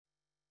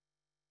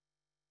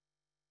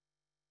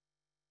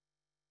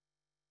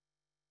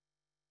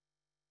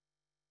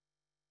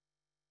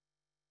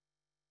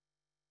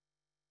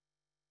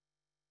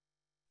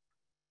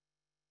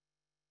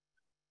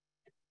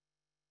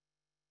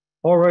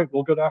All right.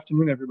 Well, good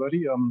afternoon,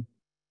 everybody.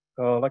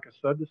 Like I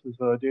said, this is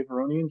Dave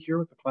Aronian here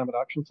with the Climate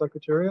Action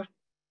Secretariat,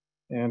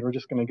 and we're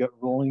just going to get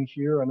rolling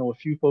here. I know a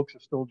few folks are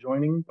still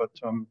joining, but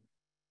you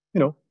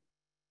know,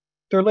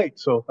 they're late,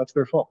 so that's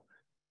their fault.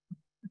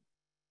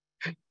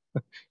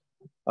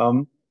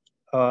 Um,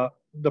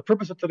 the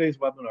purpose of today's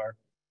webinar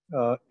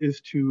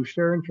is to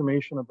share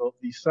information about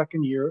the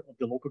second year of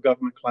the Local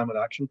Government Climate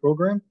Action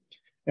Program.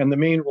 And the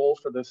main role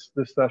for this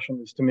session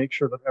is to make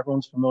sure that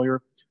everyone's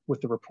familiar with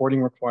the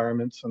reporting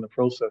requirements and the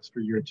process for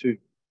year two.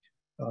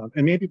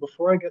 And maybe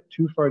before I get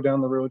too far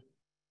down the road,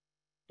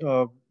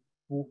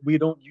 we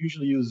don't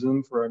usually use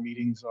Zoom for our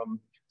meetings.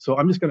 So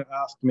I'm just going to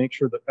ask to make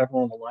sure that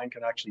everyone on the line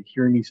can actually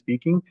hear me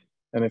speaking.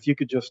 And if you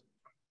could just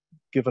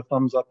give a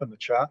thumbs up in the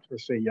chat or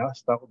say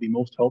yes, that would be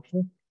most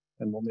helpful.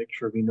 And we'll make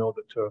sure we know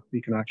that we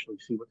can actually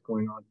see what's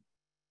going on.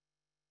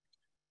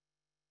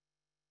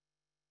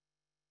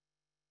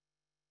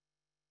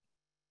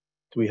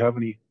 Do we have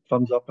any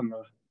thumbs up in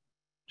the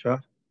chat?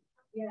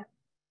 Yeah.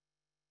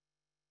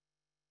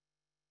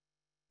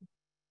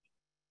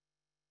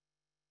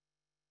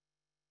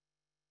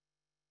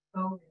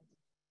 Oh.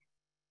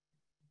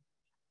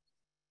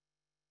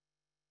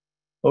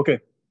 Okay,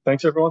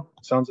 thanks everyone.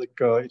 Sounds like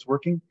it's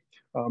working.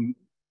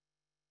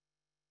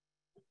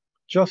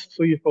 Just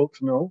so you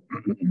folks know,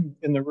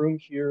 in the room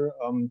here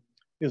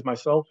is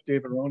myself,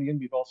 David Aronian.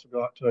 We've also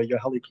got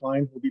Yaheli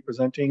Klein, who will be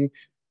presenting,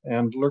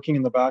 and lurking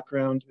in the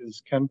background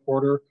is Ken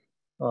Porter,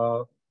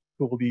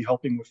 who will be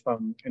helping with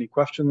any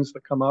questions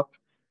that come up.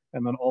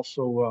 And then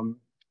also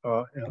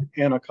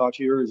Anna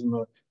Cottier is in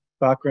the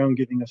background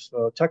giving us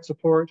tech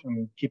support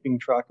and keeping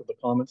track of the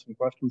comments and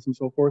questions and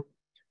so forth.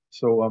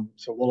 So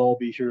we'll all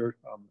be here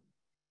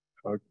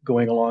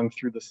going along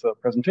through this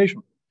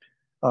presentation.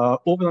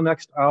 Over the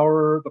next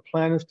hour, the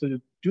plan is to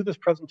do this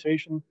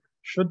presentation.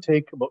 Should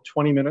take about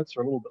 20 minutes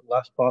or a little bit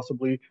less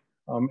possibly.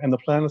 And the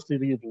plan is to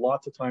leave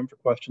lots of time for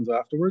questions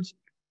afterwards.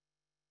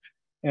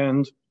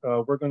 And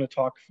we're going to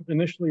talk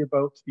initially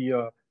about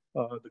the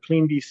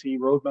Clean BC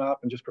roadmap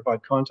and just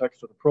provide context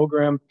for the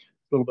program,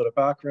 a little bit of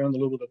background, a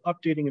little bit of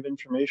updating of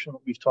information that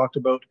we've talked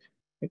about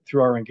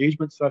through our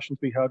engagement sessions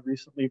we had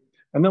recently.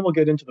 And then we'll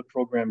get into the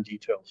program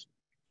details.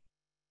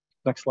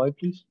 Next slide,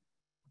 please.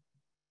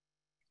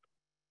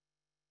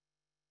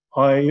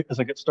 As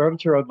I get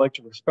started here, I'd like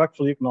to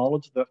respectfully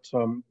acknowledge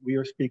that we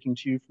are speaking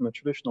to you from the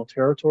traditional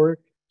territory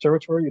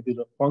of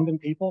the Lekwungen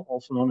people,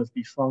 also known as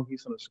the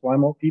Songhees and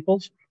Esquimalt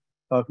peoples,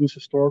 whose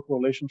historical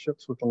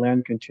relationships with the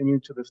land continue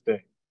to this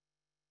day.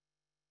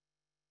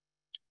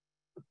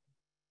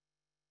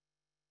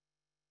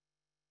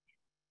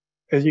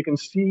 As you can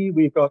see,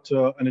 we've got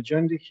an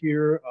agenda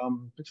here.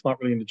 It's not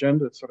really an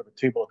agenda, it's sort of a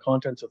table of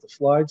contents of the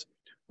slides.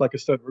 Like I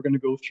said, we're going to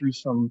go through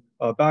some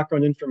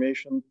background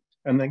information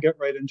and then get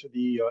right into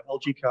the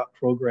LGCAP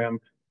program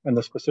and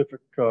the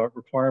specific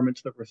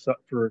requirements that were set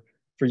for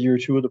year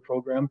two of the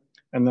program.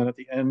 And then at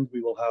the end,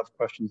 we will have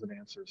questions and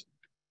answers.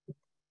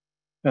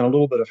 And a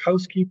little bit of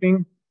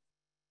housekeeping,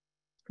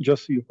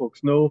 just so you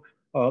folks know,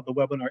 the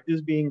webinar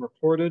is being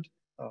recorded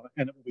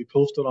and it will be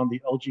posted on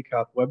the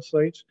LGCAP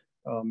website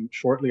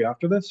shortly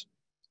after this.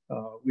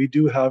 We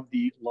do have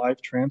the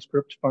live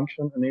transcript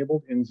function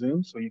enabled in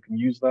Zoom, so you can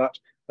use that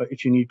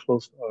if you need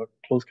closed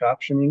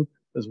captioning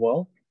as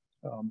well.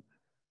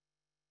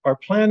 Our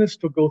plan is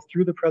to go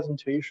through the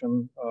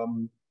presentation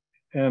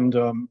and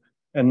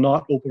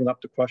not open it up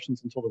to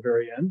questions until the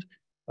very end.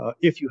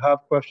 If you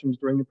have questions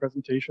during the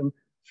presentation,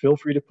 feel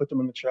free to put them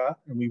in the chat,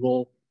 and we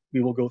will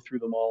go through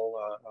them all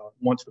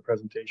once the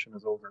presentation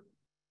is over.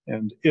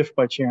 And if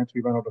by chance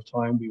we run out of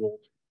time, we will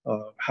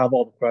have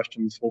all the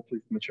questions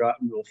hopefully from the chat,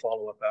 and we will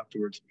follow up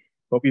afterwards.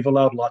 But we've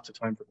allowed lots of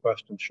time for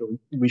questions, so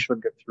we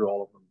should get through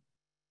all of them.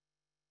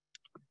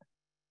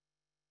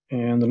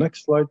 And the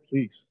next slide,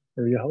 please.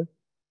 Here you go.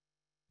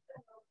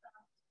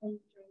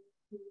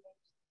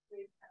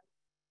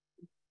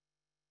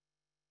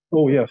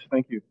 Oh yes,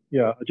 thank you.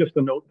 Yeah, just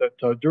a note that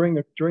during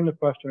the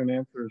question and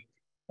answers,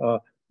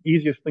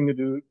 easiest thing to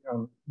do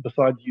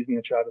besides using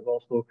a chat is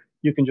also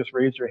you can just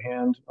raise your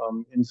hand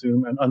in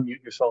Zoom and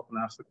unmute yourself and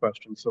ask the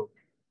question. So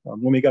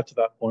when we get to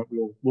that point,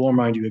 we'll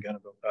remind you again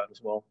about that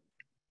as well.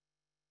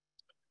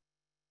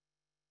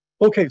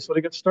 Okay, so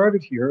to get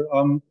started here,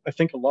 I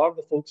think a lot of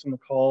the folks on the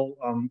call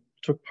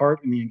took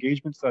part in the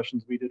engagement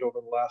sessions we did over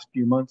the last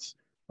few months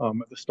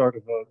at the start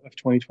of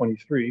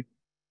 2023.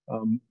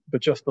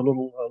 But just a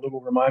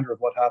little reminder of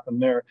what happened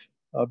there.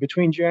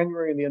 Between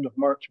January and the end of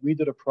March, we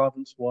did a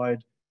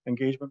province-wide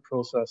engagement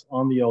process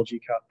on the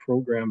LGCAP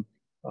program.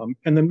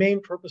 And the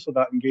main purpose of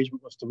that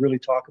engagement was to really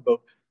talk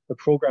about the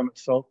program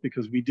itself,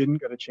 because we didn't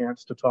get a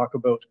chance to talk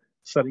about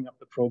setting up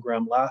the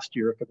program last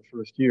year for the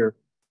first year.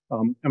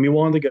 And we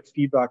wanted to get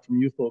feedback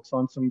from you folks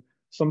on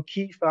some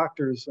key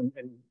factors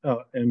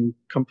and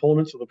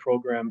components of the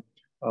program,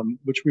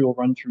 which we will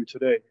run through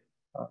today.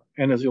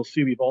 And as you'll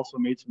see, we've also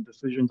made some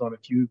decisions on a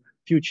few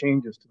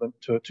changes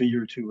to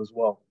year two as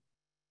well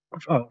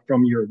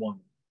from year one.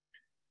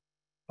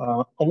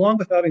 Along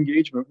with that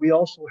engagement, we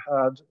also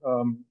had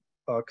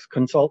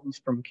consultants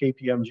from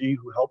KPMG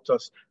who helped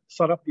us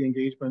set up the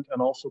engagement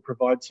and also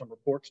provide some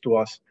reports to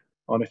us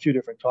on a few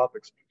different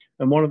topics.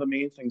 And one of the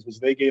main things was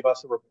they gave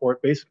us a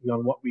report basically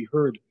on what we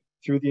heard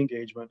through the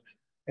engagement.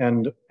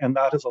 And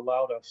that has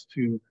allowed us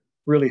to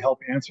really help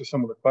answer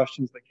some of the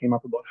questions that came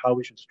up about how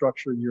we should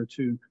structure year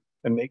 2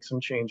 and make some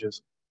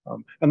changes.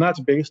 And that's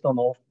based on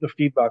all the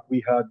feedback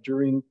we had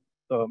during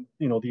the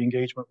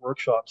engagement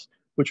workshops,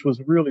 which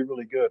was really,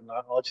 really good. And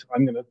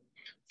I'm going to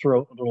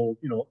throw out a little,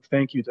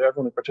 thank you to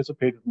everyone who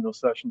participated in those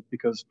sessions,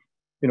 because,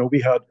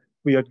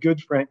 we had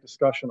good, frank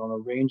discussion on a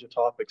range of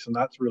topics, and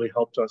that's really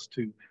helped us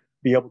to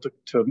be able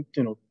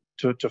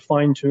to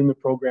fine tune the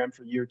program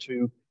for year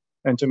 2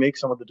 and to make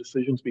some of the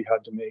decisions we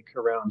had to make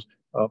around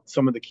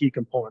some of the key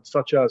components,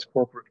 such as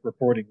corporate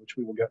reporting, which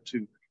we will get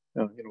to,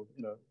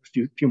 in a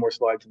few more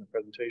slides in the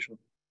presentation.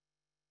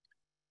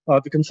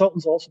 The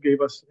consultants also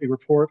gave us a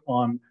report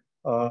on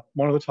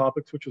one of the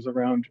topics, which was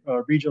around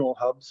regional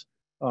hubs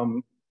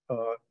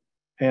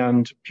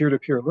and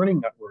peer-to-peer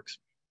learning networks.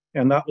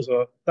 And that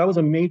was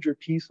a major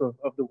piece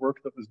of the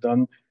work that was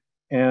done.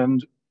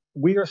 And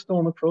we are still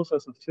in the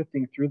process of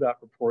sifting through that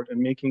report and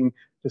making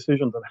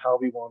decisions on how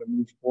we want to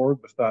move forward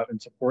with that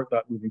and support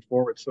that moving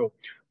forward. So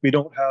we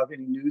don't have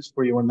any news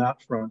for you on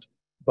that front,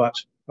 but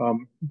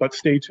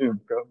stay tuned.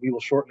 We will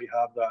shortly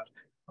have that.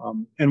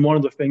 And one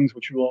of the things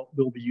which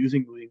we'll be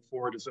using moving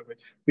forward is that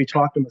we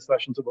talked in the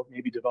sessions about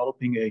maybe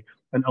developing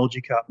an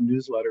LGCAP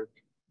newsletter,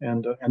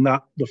 and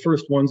that the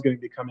first one's going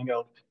to be coming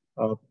out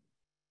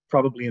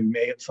probably in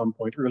May at some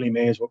point. Early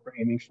May is what we're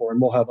aiming for, and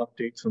we'll have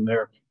updates in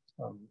there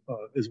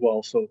as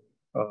well. So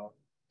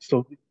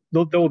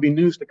there will be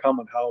news to come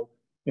on how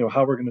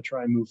we're going to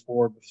try and move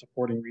forward with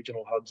supporting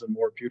regional hubs and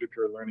more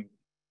peer-to-peer learning.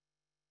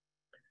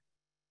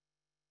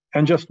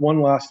 And just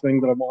one last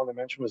thing that I want to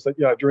mention was that,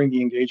 during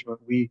the engagement,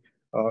 we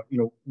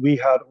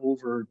had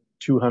over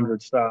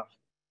 200 staff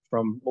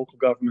from local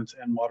governments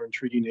and modern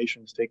treaty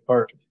nations take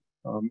part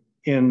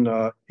in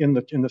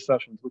the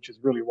sessions, which is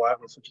really why it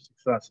was such a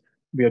success.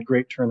 We had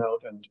great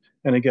turnout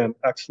and again,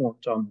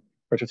 excellent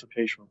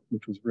participation,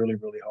 which was really,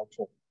 really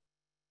helpful.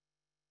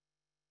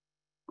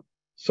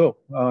 So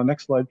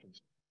next slide,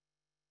 please.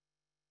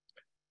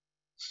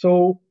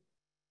 So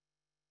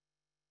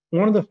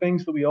one of the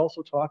things that we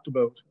also talked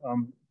about,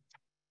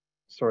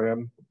 sorry,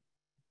 I'm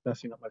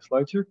messing up my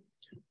slides here.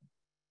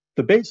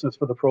 The basis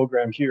for the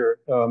program here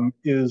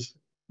is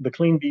the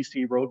Clean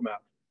BC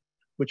Roadmap,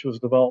 which was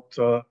developed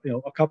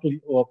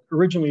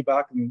originally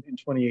back in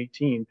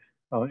 2018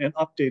 and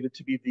updated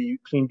to be the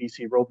Clean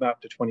BC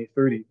Roadmap to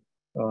 2030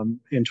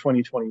 in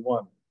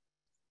 2021.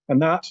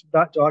 And that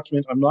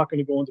document, I'm not going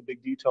to go into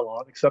big detail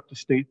on, except to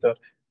state that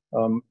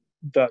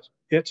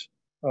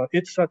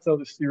it sets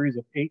out a series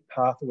of 8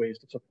 pathways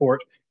to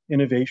support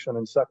innovation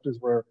in sectors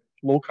where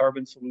low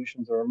carbon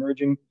solutions are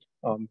emerging,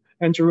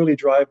 and to really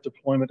drive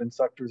deployment in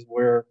sectors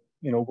where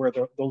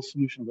those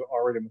solutions are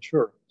already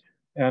mature.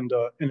 And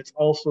it's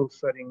also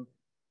setting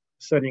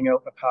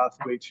out a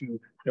pathway to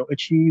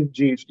achieve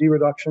GHG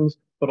reductions,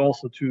 but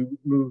also to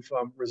move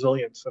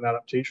resilience and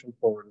adaptation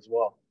forward as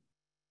well.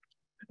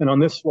 And on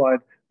this slide,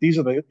 these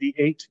are the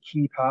 8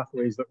 key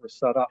pathways that were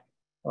set up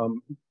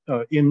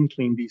in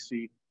Clean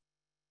BC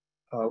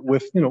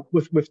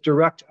with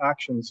direct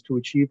actions to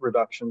achieve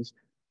reductions.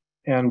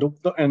 And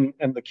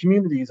the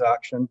community's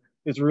action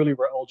is really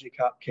where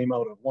LGCAP came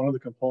out of. One of the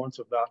components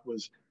of that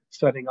was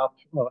setting up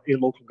a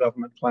local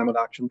government climate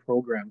action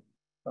program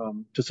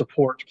to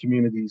support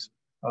communities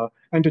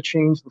and to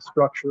change the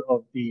structure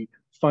of the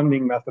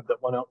funding method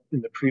that went out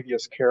in the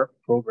previous CARE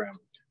program.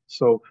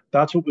 So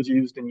that's what was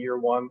used in year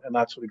 1, and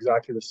that's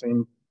exactly the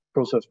same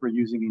process we're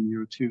using in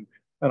year 2.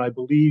 And I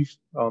believe,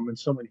 and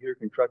someone here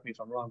can correct me if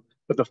I'm wrong,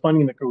 but the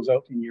funding that goes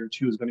out in year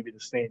 2 is going to be the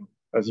same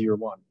as year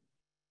 1.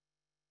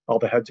 All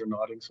the heads are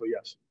nodding, so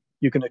yes,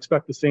 you can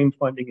expect the same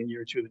funding in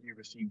year 2 that you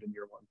received in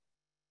year 1.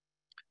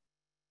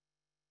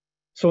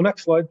 So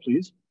next slide,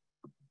 please.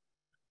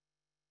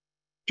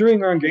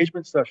 During our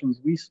engagement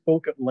sessions, we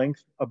spoke at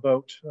length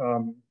about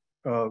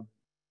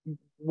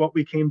what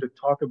we came to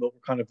talk about, were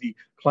kind of the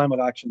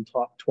climate action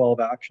top 12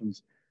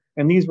 actions.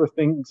 And these were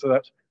things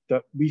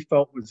that we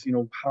felt was,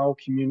 how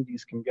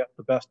communities can get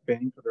the best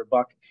bang for their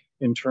buck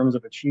in terms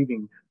of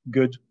achieving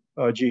good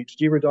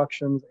GHG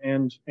reductions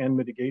and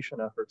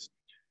mitigation efforts.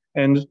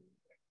 And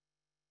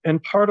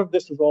part of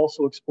this is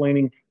also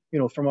explaining,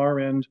 from our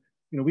end,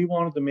 we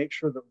wanted to make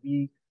sure that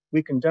we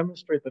can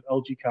demonstrate that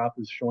LGCAP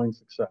is showing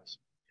success.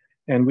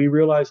 And we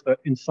realized that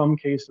in some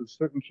cases,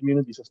 certain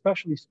communities,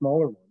 especially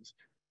smaller ones,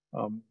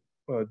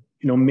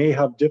 may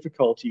have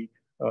difficulty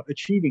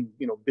achieving,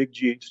 big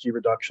GHG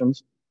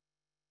reductions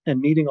and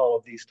meeting all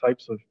of these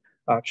types of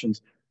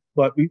actions.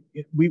 But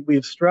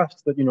we've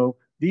stressed that,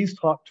 these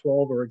top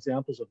 12 are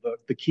examples of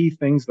the key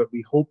things that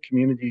we hope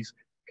communities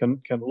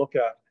can look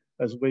at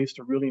as ways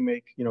to really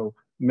make,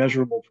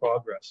 measurable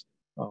progress.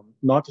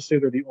 Not to say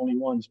they're the only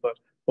ones, but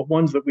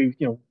ones that we,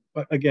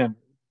 again,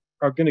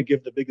 are going to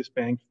give the biggest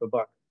bang for the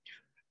buck.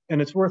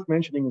 And it's worth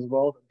mentioning as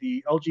well that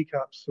the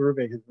LGCAP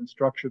survey has been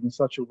structured in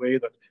such a way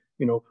that,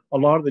 a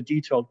lot of the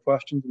detailed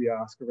questions we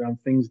ask around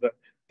things that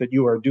that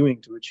you are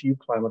doing to achieve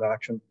climate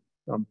action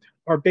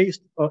are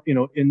based,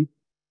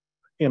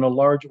 in a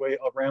large way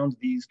around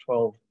these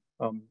 12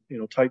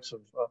 types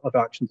of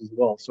actions as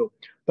well. So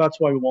that's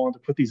why we wanted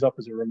to put these up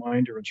as a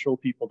reminder and show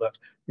people that,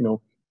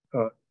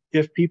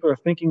 if people are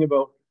thinking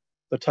about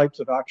the types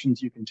of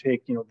actions you can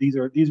take, these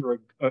are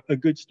a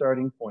good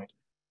starting point.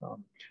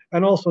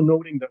 And also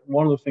noting that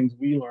one of the things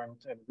we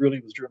learned and really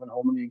was driven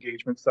home in the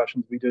engagement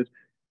sessions we did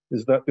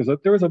is that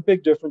there is a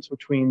big difference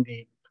between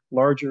the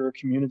larger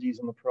communities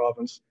in the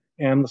province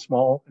and the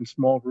small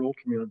rural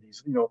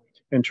communities,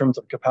 in terms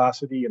of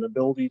capacity and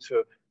ability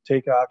to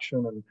take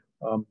action.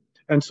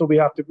 And so we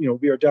have to,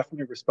 we are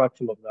definitely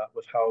respectful of that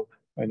with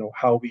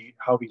how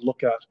we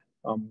look at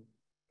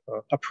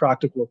a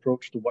practical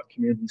approach to what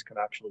communities can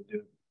actually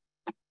do.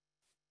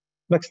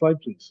 Next slide,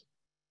 please.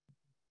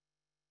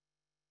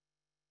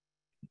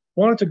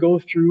 Wanted to go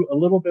through a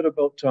little bit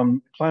about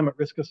climate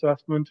risk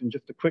assessment and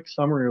just a quick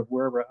summary of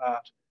where we're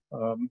at.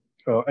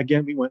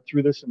 Again, we went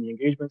through this in the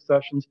engagement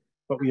sessions,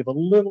 but we have a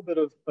little bit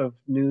of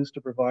news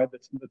to provide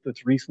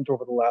that's recent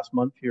over the last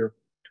month here.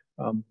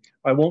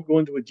 I won't go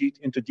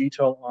into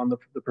detail on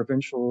the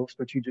provincial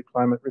strategic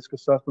climate risk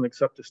assessment,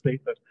 except to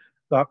state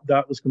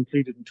that was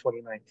completed in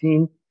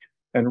 2019.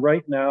 And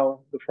right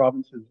now, the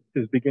province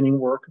is beginning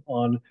work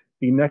on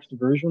the next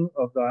version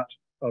of that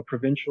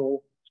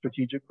provincial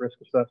strategic risk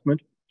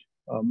assessment,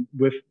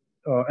 with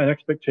an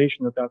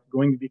expectation that that's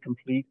going to be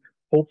complete,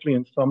 hopefully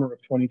in summer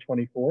of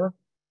 2024.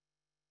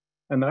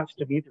 And that's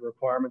to meet the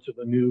requirements of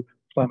the new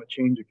Climate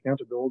Change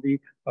Accountability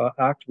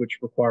Act, which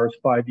requires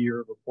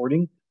 5-year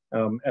reporting.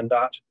 And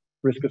that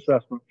risk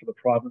assessment for the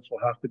province will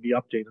have to be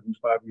updated in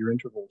 5-year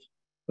intervals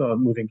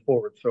moving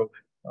forward. So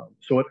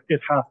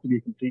it has to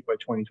be complete by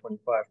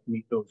 2025 to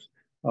meet those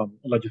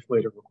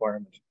legislative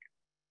requirements.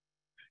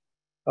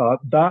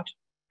 That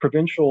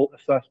provincial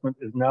assessment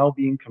is now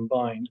being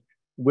combined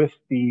with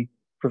the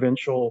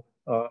provincial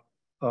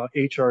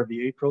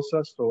HRVA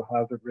process, so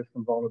Hazard, Risk,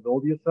 and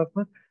Vulnerability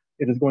Assessment.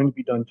 It is going to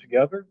be done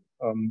together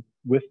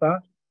with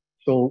that.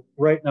 So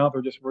right now,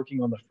 they're just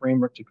working on the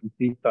framework to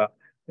complete that.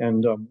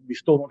 And we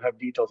still don't have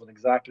details on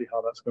exactly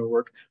how that's going to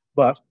work,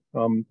 but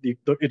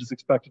it is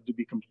expected to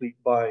be complete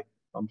by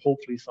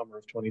hopefully summer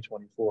of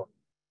 2024.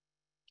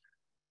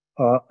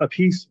 A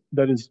piece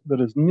that is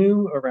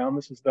new around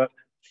this is that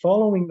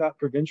following that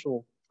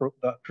provincial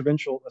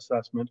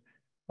assessment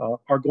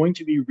are going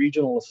to be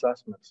regional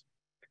assessments.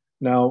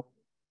 Now,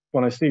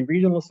 when I say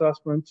regional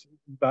assessments,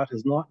 that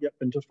has not yet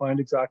been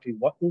defined exactly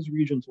what those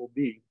regions will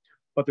be,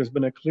 but there's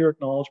been a clear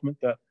acknowledgement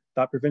that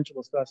that provincial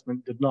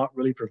assessment did not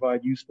really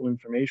provide useful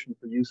information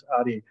for use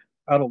at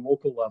a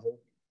local level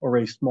or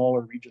a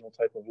smaller regional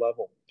type of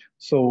level.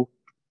 So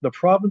the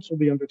province will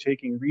be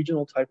undertaking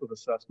regional type of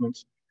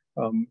assessments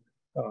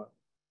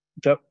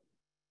that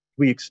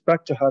we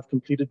expect to have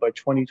completed by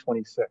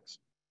 2026.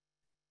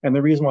 And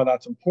the reason why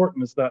that's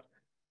important is that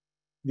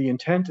the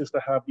intent is to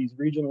have these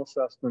regional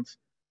assessments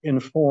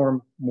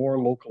inform more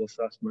local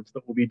assessments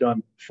that will be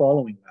done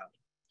following that.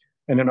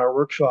 And in our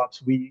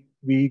workshops, we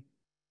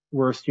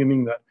were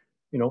assuming that,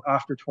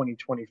 after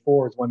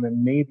 2024 is when there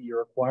may be a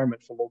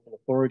requirement for local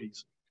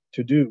authorities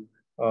to do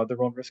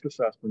their own risk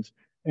assessments.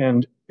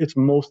 And it's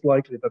most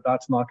likely that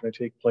that's not going to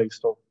take place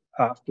till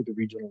after the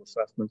regional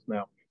assessments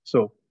now.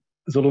 So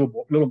there's a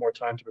little more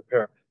time to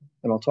prepare.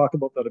 And I'll talk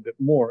about that a bit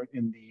more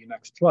in the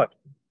next slide.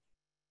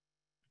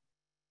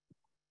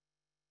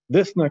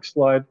 This next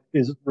slide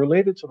is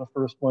related to the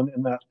first one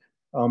in that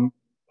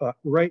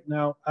right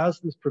now, as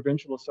this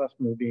provincial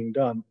assessment is being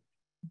done,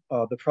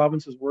 the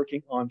province is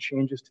working on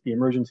changes to the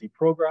Emergency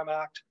Program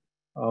Act.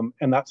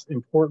 And that's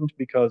important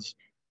because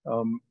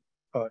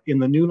in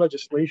the new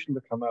legislation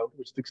to come out,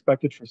 which is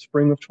expected for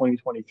spring of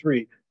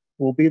 2023,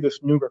 will be this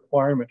new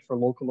requirement for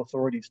local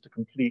authorities to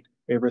complete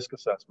a risk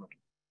assessment.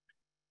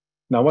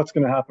 Now, what's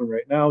going to happen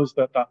right now is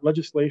that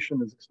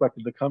legislation is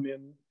expected to come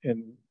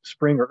in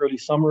spring or early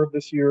summer of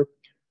this year.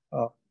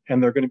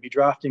 And they're going to be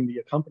drafting the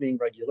accompanying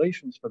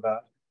regulations for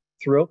that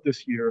throughout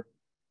this year.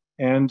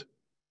 And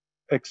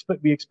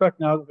we expect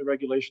now that the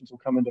regulations will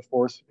come into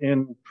force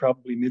in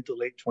probably mid to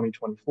late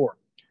 2024.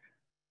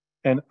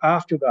 And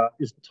after that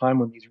is the time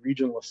when these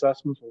regional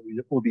assessments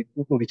will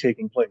be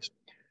taking place.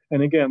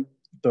 And again,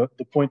 the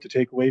point to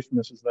take away from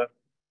this is that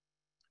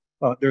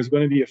there's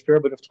going to be a fair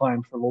bit of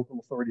time for local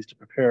authorities to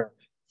prepare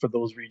for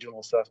those regional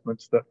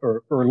assessments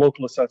or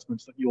local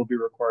assessments that you'll be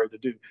required to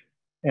do.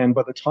 And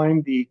by the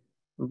time the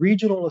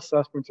regional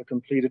assessments are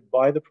completed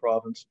by the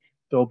province,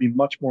 there'll be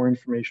much more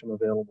information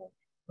available.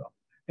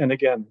 And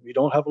again, we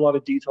don't have a lot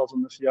of details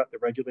on this yet. The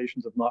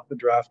regulations have not been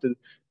drafted,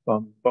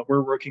 but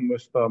we're working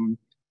with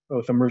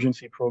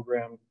Emergency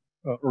Program,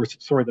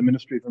 the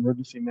Ministry of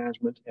Emergency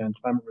Management and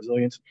Climate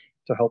Resilience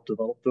to help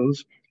develop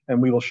those.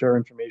 And we will share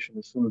information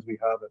as soon as we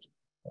have it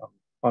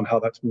on how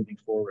that's moving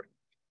forward.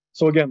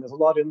 So again, there's a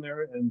lot in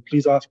there, and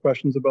please ask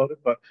questions about it.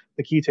 But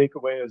the key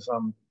takeaway is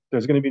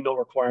there's going to be no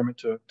requirement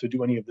to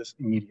do any of this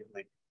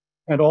immediately.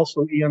 And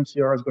also,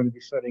 EMCR is going to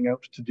be setting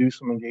out to do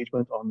some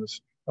engagement on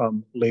this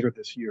later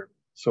this year.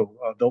 So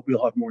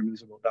we'll have more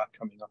news about that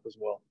coming up as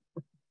well.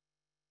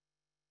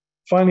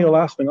 Finally, the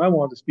last thing I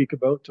want to speak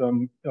about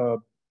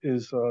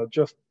is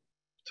just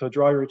to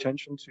draw your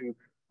attention to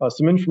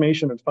some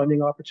information and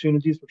funding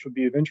opportunities which would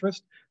be of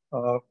interest.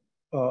 I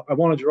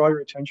want to draw your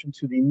attention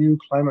to the new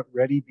Climate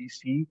Ready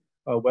BC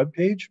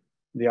webpage.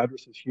 The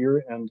address is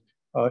here, and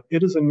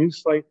it is a new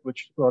site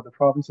which the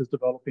province is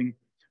developing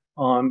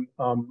on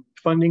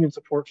funding and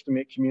supports to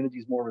make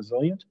communities more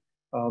resilient.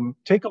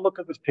 Take a look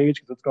at this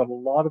page because it's got a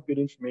lot of good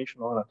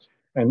information on it.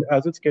 And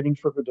as it's getting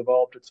further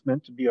developed, it's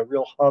meant to be a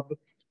real hub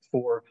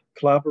for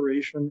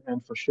collaboration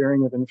and for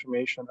sharing of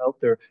information out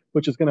there,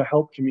 which is going to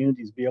help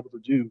communities be able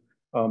to do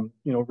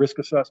risk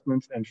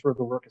assessments and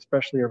further work,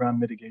 especially around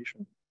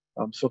mitigation.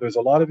 So there's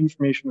a lot of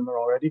information in there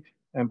already,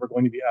 and we're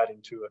going to be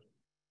adding to it.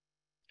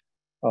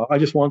 I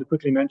just wanted to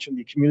quickly mention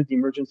the Community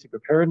Emergency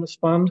Preparedness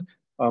Fund,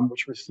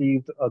 which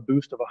received a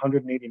boost of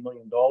 $180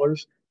 million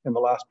in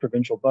the last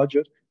provincial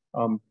budget.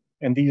 And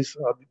these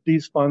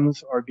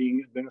funds are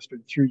being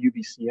administered through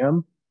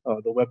UBCM.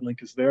 The web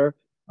link is there.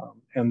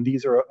 And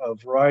these are a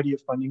variety of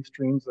funding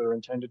streams that are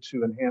intended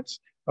to enhance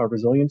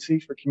resiliency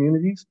for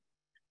communities.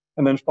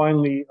 And then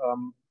finally,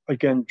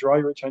 again, draw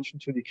your attention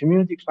to the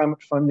Community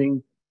Climate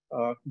Funding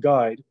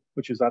Guide,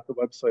 which is at the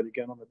website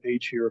again on the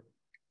page here,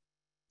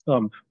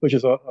 which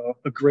is a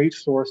great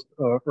source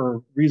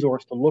or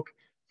resource to look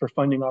for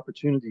funding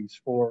opportunities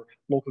for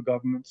local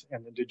governments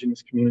and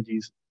Indigenous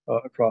communities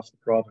across the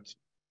province.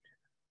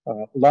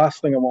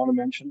 Last thing I want to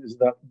mention is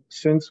that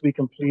since we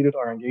completed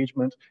our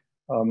engagement,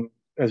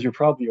 as you're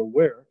probably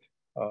aware,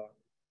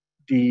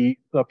 the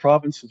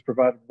province has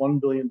provided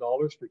 $1 billion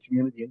for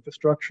community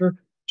infrastructure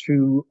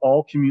to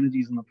all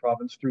communities in the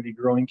province through the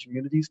Growing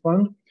Communities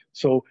Fund.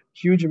 So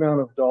huge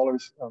amount of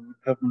dollars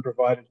have been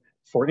provided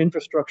for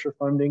infrastructure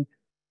funding.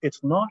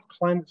 It's not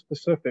climate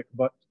specific,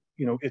 but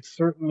it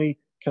certainly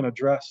can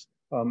address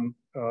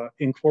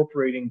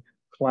incorporating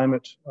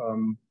climate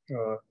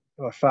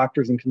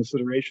factors and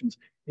considerations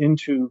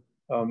into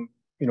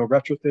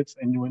retrofits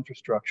and new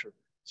infrastructure.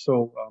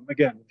 So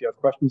again, if you have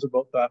questions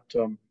about that,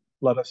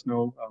 let us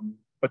know,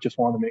 but just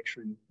want to make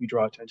sure you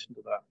draw attention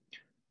to that.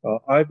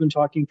 I've been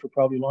talking for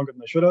probably longer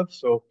than I should have,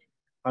 so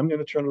I'm going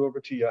to turn it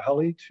over to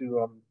Yaheli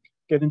to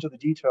get into the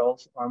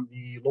details on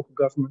the Local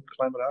Government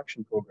Climate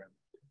Action Program.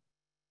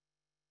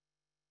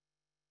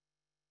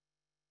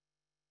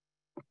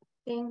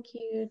 Thank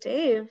you,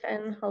 Dave,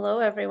 and hello,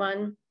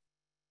 everyone.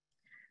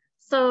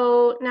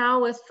 So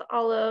now with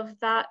all of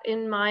that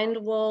in mind,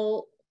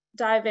 we'll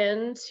dive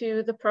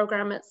into the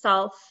program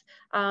itself,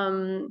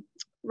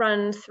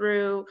 run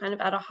through kind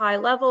of at a high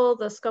level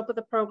the scope of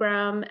the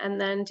program,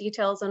 and then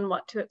details on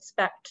what to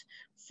expect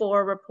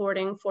for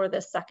reporting for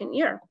this second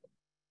year.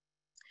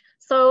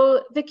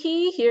 So the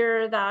key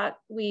here that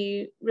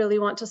we really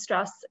want to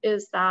stress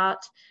is that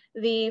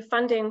the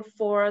funding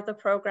for the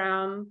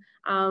program,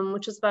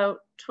 which is about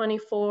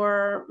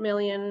 $24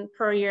 million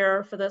per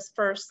year for this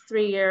first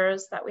 3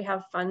 years that we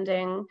have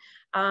funding,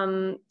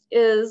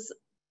 is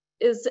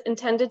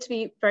intended to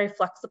be very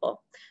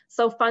flexible.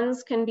 So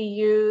funds can be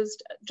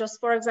used, just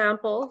for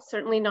example,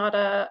 certainly not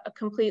a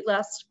complete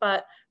list,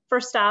 but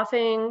for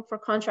staffing, for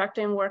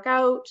contracting work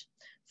out,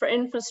 for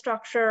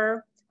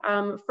infrastructure,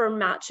 for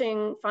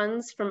matching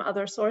funds from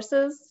other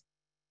sources.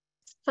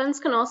 Funds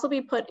can also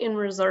be put in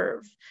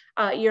reserve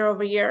year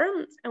over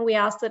year, and we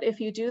ask that if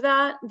you do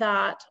that,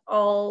 that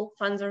all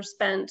funds are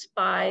spent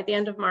by the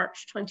end of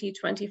March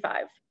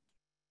 2025.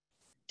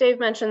 Dave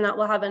mentioned that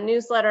we'll have a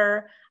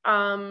newsletter.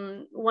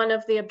 One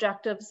of the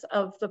objectives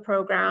of the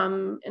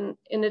program,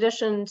 in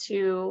addition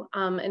to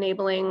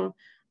enabling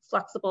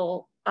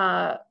flexible,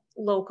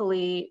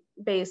 locally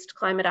based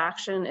climate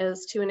action,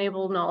 is to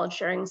enable knowledge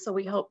sharing. So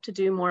we hope to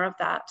do more of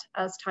that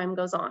as time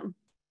goes on.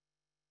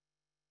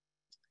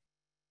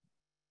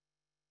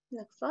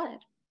 Next slide.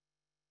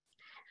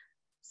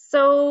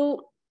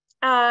 So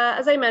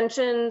as I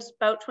mentioned,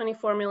 about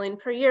 24 million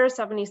per year,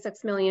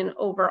 76 million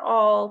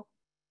overall.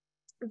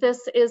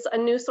 This is a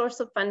new source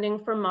of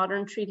funding for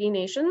modern treaty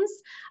nations.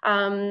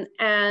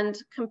 And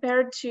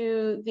compared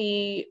to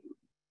the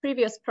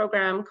previous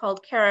program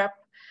called CARIP,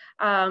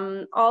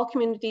 all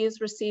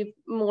communities receive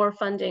more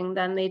funding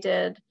than they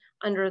did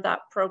under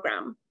that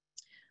program.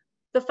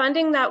 The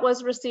funding that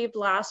was received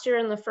last year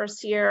in the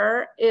first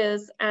year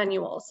is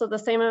annual. So the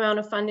same amount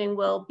of funding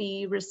will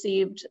be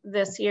received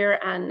this year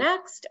and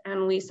next,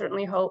 and we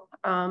certainly hope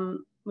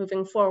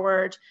moving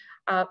forward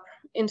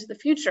into the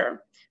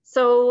future.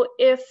 So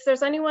if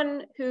there's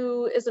anyone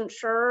who isn't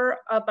sure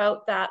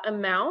about that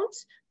amount,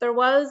 there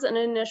was an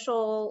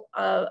initial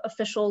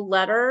official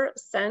letter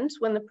sent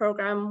when the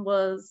program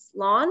was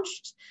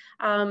launched.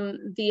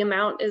 The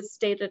amount is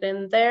stated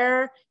in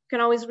there. You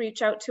can always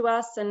reach out to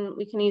us and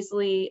we can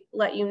easily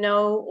let you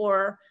know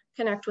or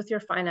connect with your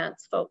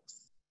finance folks.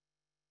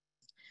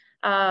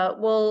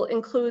 We'll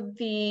include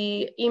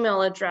the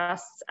email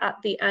address at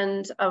the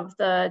end of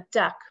the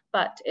deck,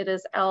 but it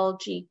is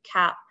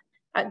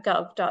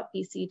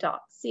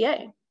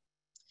lgcap@gov.bc.ca.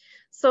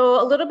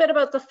 So a little bit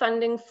about the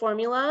funding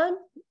formula.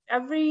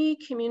 Every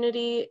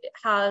community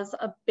has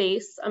a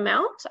base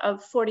amount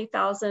of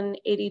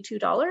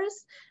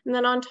 $40,082. And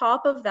then on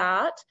top of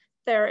that,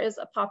 there is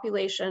a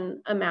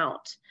population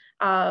amount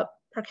per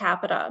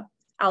capita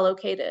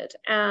allocated,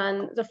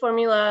 and the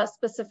formula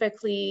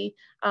specifically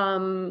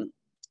allocates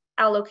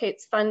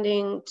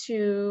funding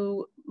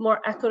to more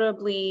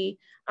equitably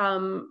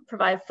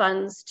provide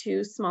funds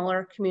to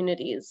smaller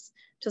communities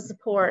to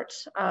support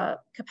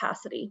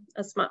capacity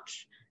as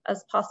much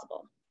as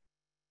possible.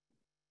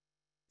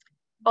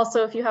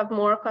 Also, if you have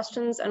more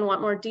questions and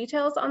want more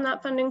details on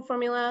that funding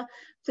formula,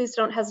 please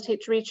don't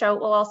hesitate to reach out.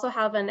 We'll also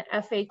have an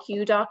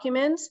FAQ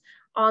document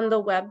on the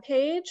web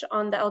page,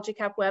 on the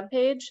LGCAP web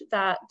page,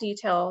 that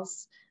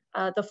details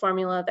the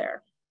formula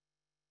there.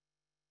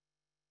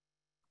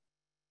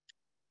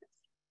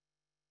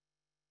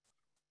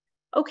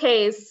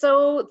 Okay,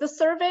 so the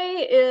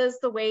survey is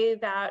the way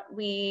that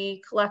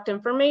we collect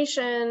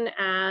information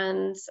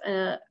and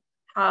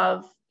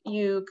have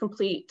you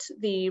complete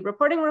the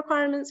reporting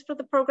requirements for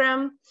the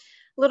program.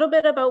 A little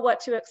bit about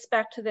what to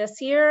expect this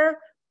year.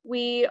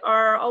 We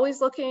are always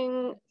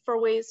looking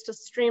for ways to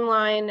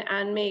streamline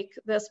and make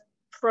this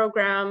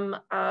program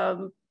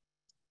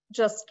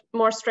just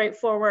more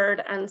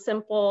straightforward and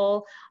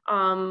simple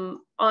on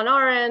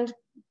our end,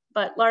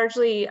 but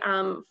largely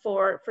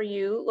for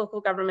you,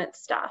 local government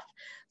staff.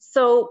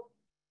 So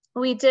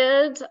we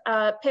did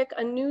pick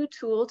a new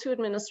tool to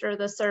administer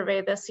the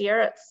survey this year.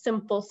 It's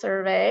Simple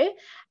Survey,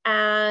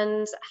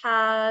 and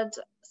had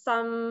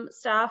some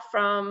staff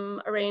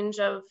from a range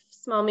of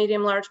small,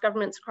 medium, large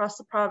governments across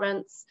the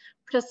province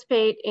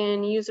participate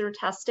in user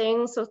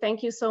testing. So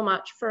thank you so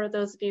much for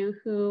those of you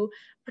who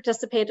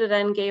participated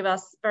and gave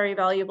us very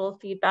valuable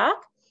feedback.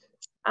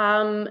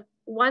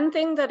 One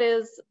thing that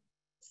is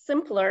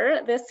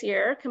simpler this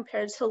year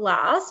compared to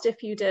last,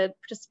 if you did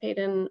participate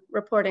in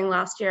reporting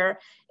last year,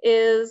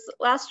 is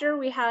last year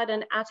we had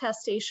an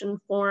attestation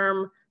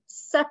form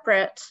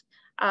separate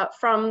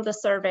from the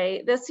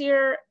survey. This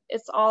year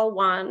it's all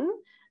one.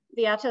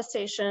 The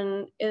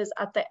attestation is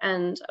at the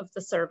end of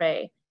the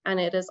survey, and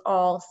it is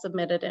all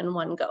submitted in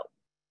one go.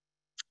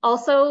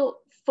 Also,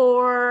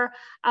 for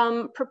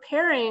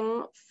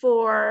preparing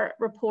for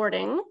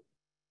reporting,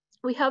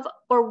 we have,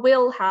 or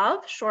will have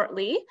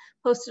shortly,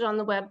 posted on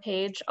the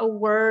webpage a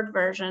Word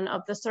version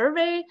of the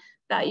survey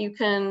that you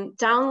can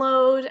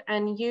download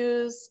and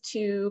use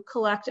to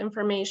collect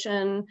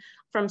information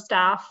from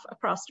staff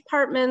across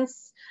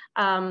departments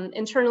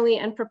internally,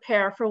 and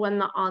prepare for when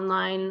the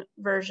online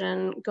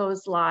version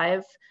goes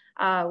live,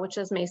 which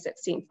is May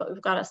 16th, but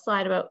we've got a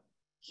slide about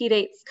key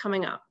dates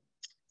coming up.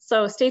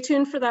 So stay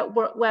tuned for that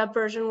web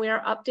version. We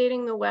are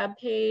updating the web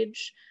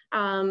page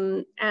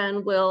and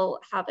we'll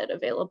have it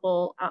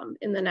available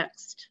in the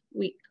next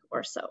week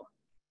or so.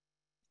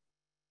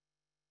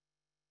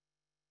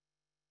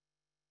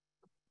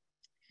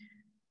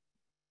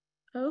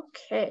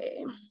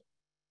 Okay.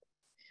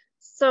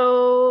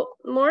 So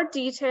more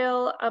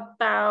detail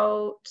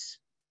about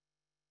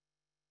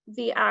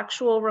the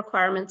actual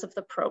requirements of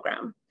the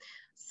program.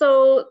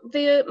 So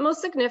the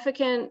most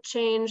significant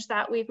change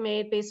that we've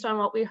made based on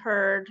what we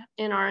heard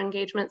in our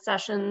engagement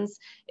sessions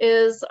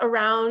is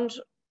around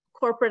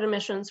corporate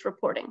emissions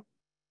reporting.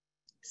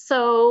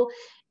 So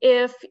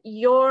if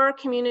your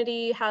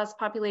community has a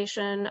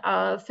population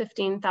of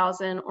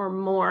 15,000 or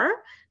more,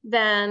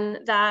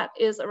 then that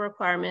is a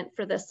requirement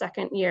for the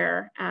second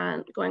year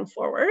and going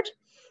forward.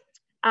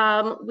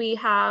 We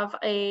have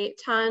a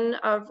ton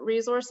of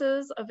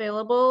resources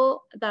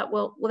available that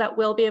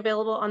will be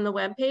available on the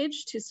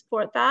webpage to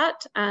support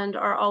that, and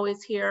are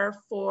always here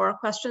for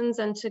questions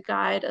and to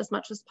guide as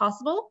much as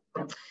possible.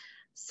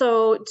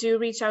 So do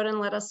reach out and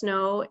let us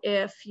know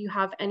if you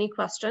have any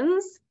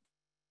questions.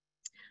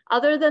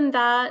 Other than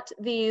that,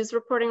 these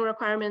reporting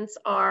requirements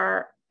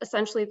are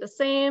essentially the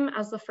same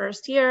as the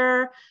first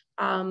year.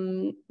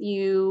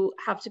 You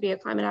have to be a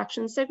climate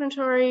action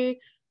signatory,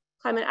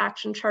 Climate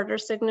Action Charter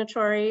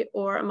signatory,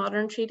 or a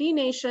modern treaty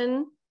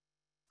nation.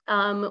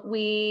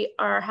 We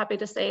are happy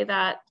to say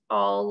that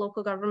all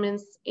local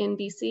governments in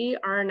BC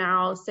are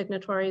now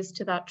signatories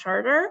to that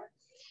charter.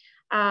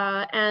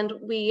 And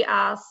we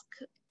ask,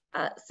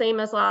 same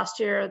as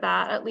last year,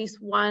 that at least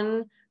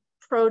one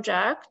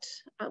project,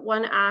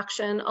 one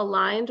action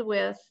aligned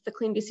with the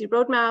Clean BC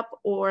Roadmap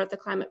or the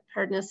Climate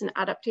Preparedness and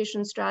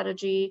Adaptation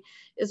Strategy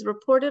is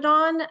reported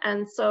on.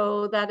 And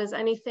so that is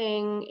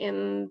anything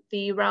in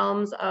the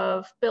realms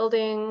of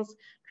buildings,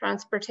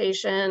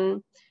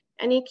 transportation,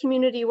 any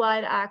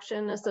community-wide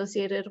action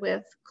associated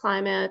with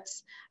climate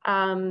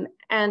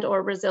and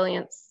or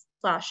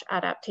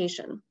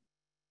resilience/adaptation.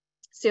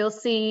 So you'll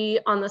see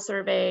on the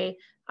survey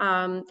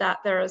that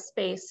there is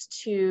space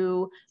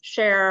to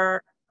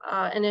share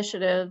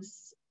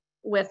initiatives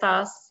with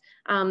us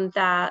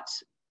that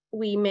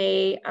we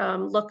may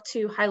look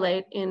to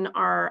highlight in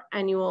our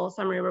annual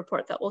summary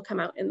report that will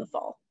come out in the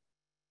fall.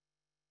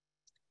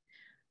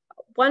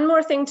 One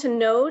more thing to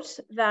note,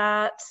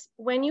 that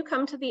when you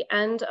come to the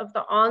end of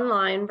the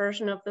online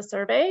version of the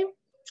survey,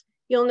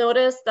 you'll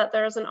notice that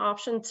there's an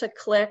option to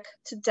click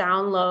to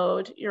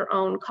download your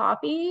own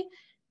copy.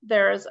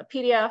 There's a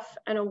PDF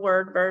and a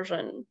Word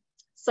version.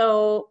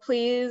 So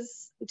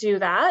please do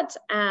that,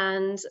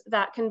 and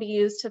that can be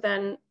used to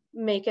then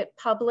make it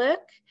public,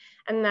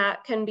 and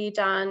that can be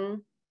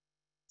done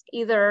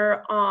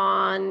either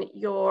on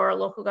your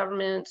local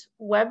government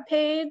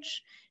webpage,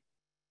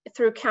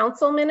 through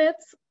council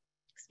minutes,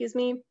 excuse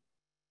me,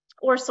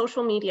 or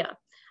social media,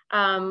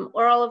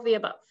 or all of the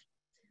above.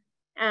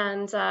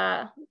 And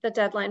the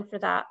deadline for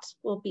that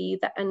will be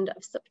the end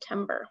of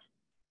September.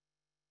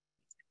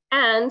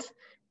 And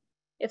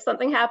if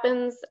something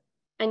happens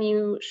and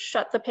you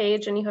shut the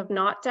page and you have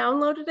not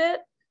downloaded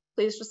it,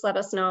 please just let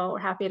us know. We're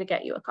happy to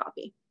get you a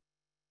copy.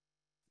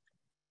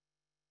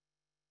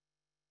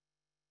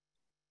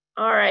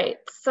 All right,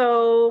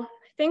 so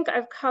I think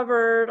I've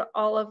covered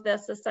all of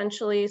this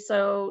essentially.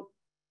 So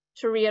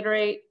to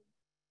reiterate,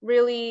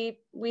 really,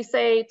 we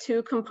say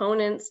 2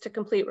 components to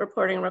complete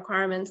reporting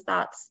requirements.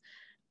 That's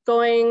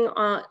going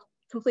on,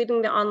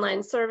 completing the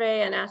online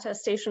survey and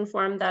attestation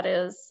form that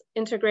is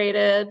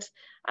integrated.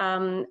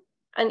 An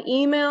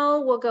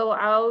email will go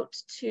out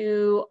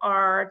to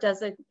our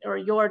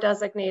your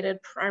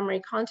designated primary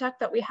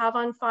contact that we have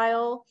on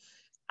file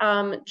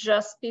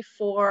just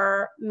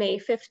before May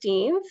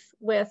 15th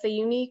with a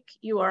unique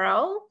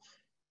URL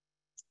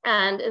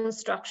and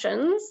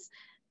instructions.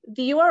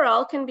 The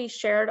URL can be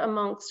shared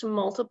amongst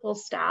multiple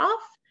staff,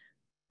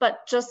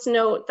 but just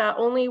note that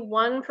only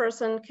one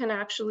person can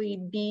actually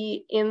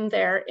be in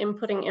there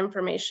inputting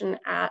information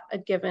at a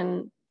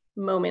given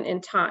moment in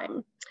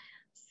time.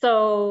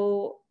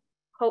 So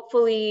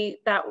hopefully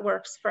that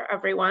works for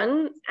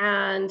everyone,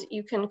 and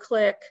you can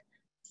click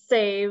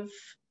save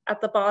at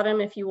the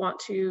bottom if you want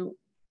to,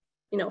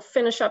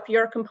 finish up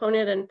your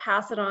component and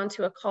pass it on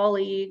to a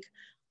colleague,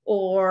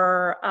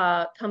 or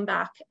come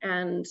back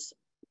and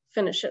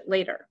finish it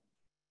later.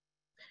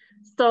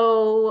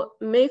 So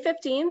May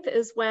 15th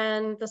is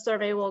when the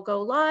survey will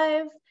go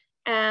live,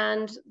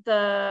 and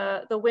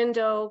the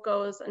window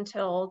goes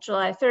until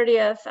July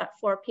 30th at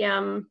 4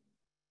 p.m.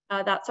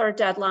 That's our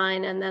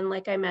deadline. And then,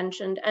 like I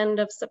mentioned, end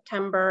of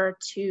September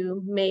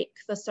to make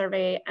the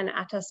survey and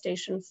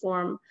attestation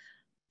form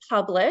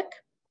public.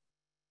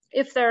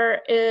 If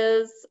there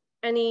is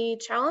any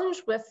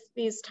challenge with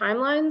these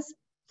timelines,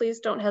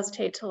 please don't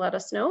hesitate to let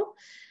us know.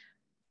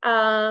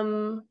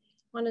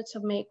 Wanted to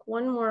make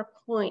one more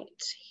point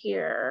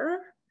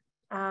here.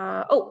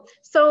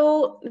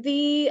 So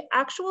the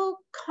actual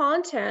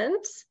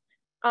content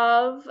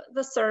of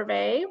the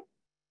survey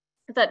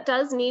that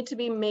does need to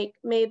be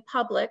made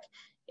public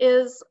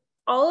is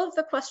all of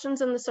the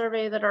questions in the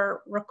survey that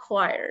are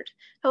required.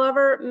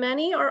 However,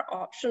 many are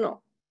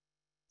optional.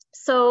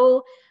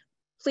 So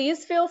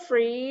please feel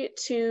free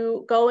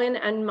to go in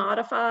and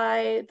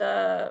modify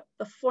the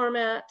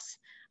format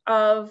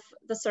of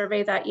the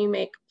survey that you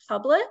make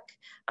public.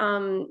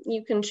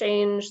 You can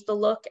change the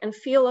look and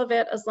feel of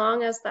it as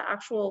long as the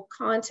actual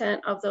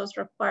content of those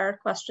required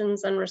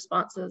questions and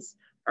responses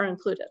are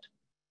included.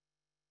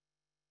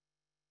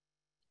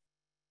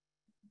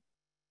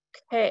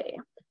 Okay,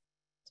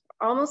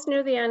 almost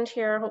near the end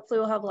here. Hopefully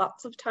we'll have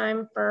lots of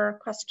time for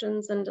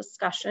questions and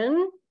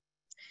discussion.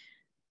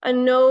 A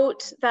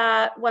note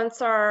that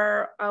once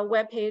our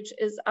webpage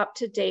is up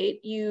to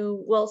date,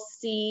 you will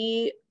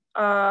see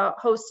a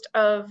host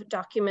of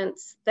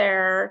documents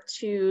there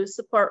to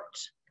support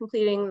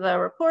completing the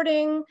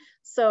reporting.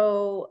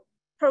 So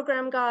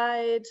program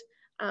guide,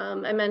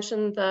 I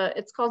mentioned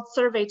it's called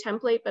survey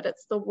template, but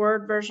it's the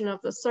Word version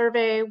of the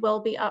survey will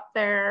be up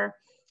there.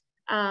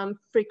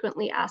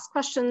 Frequently asked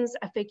questions,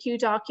 FAQ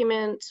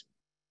document.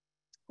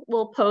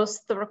 We'll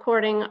post the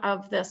recording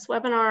of this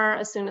webinar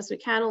as soon as we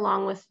can,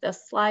 along with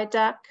this slide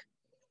deck.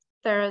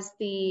 There's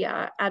the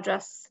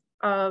address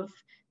of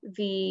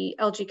the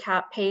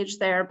LGCAP page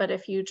there, but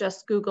if you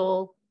just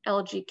Google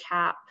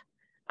LGCAP,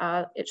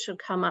 it should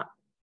come up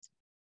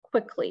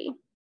quickly.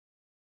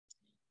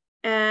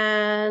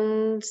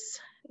 And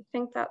I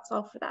think that's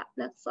all for that.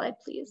 Next slide,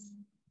 please.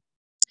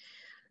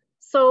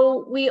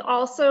 So we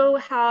also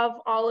have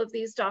all of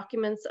these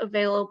documents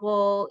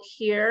available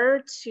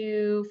here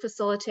to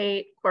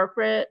facilitate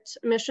corporate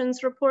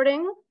emissions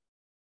reporting.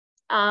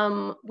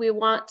 We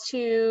want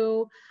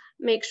to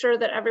make sure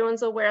that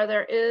everyone's aware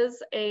there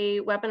is a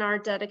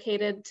webinar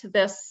dedicated to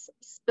this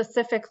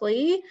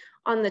specifically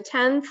on the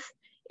 10th.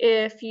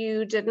 If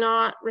you did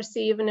not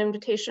receive an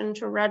invitation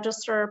to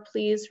register,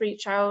 please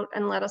reach out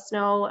and let us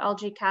know,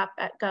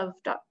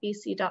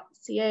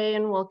 lgcap@gov.bc.ca,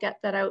 and we'll get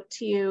that out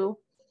to you.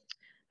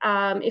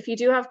 If you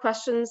do have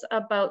questions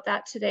about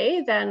that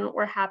today, then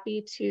we're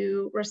happy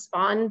to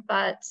respond,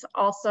 but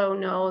also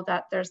know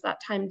that there's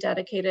that time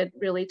dedicated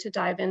really to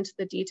dive into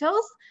the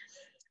details.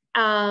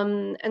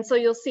 And so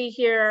you'll see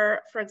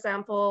here, for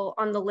example,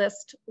 on the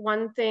list,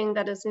 one thing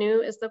that is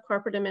new is the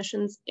corporate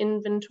emissions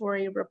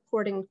inventory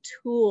reporting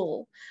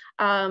tool.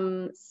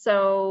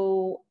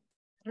 So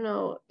I don't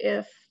know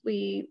if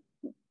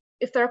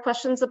there are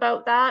questions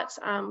about that,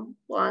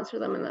 we'll answer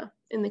them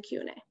in the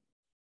Q&A.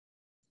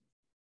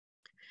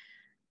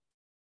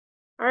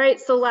 All right,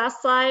 so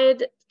last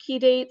slide, key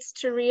dates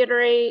to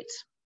reiterate.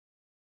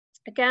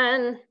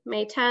 Again,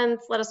 May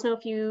 10th, let us know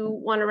if you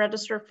want to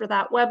register for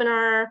that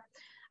webinar.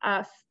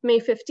 May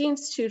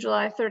 15th to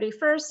July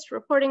 31st,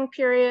 reporting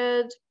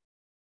period.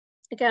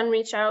 Again,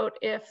 reach out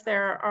if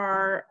there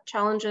are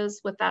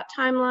challenges with that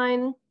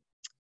timeline.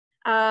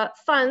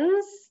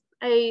 Funds,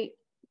 I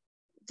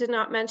did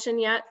not mention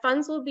yet,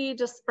 funds will be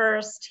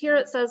dispersed. Here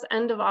it says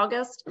end of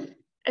August.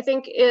 I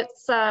think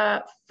it's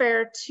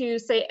fair to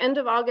say end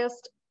of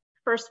August,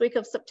 first week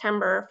of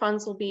September,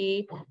 funds will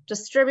be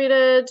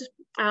distributed,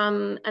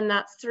 and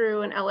that's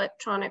through an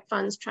electronic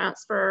funds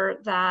transfer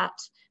that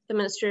the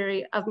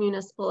Ministry of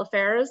Municipal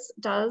Affairs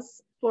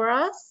does for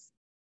us.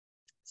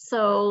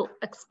 So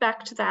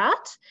expect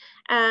that.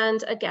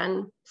 And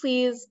again,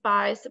 please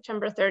by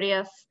September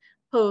 30th,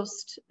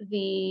 post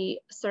the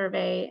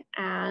survey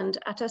and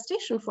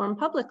attestation form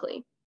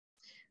publicly.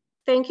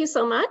 Thank you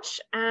so much.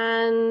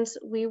 And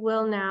we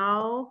will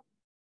now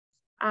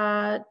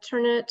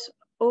turn it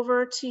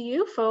over to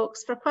you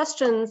folks for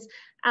questions.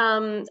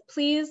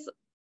 Please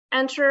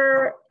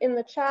enter in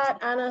the chat.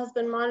 Anna has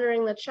been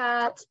monitoring the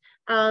chat,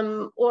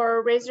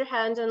 or raise your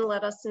hand and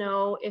let us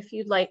know if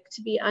you'd like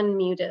to be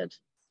unmuted.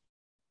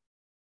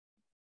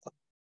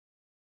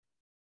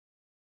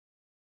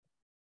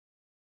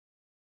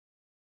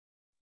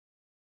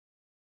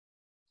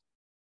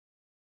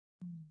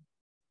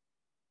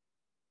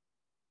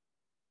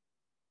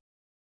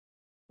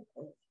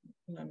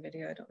 On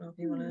video, I don't know if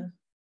you want to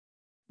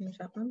use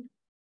that one.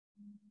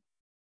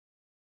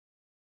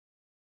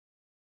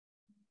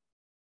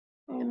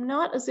 I am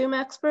not a Zoom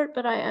expert,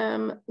 but I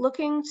am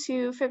looking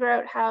to figure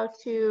out how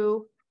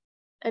to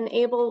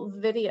enable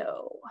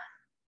video.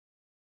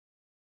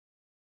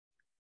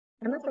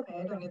 And that's okay,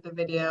 I don't need the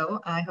video.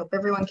 I hope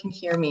everyone can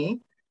hear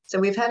me. So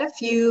we've had a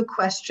few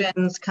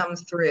questions come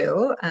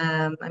through.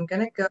 I'm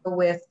going to go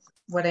with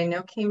what I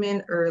know came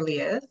in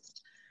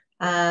earliest.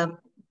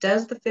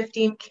 Does the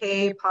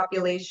 15K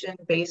population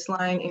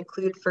baseline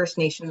include First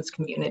Nations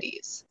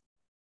communities?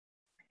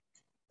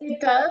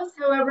 It does,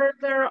 however,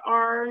 there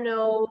are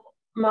no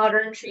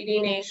modern treaty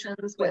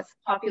nations with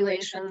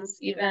populations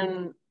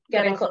even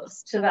getting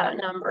close to that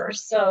number.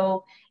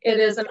 So it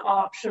is an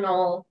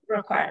optional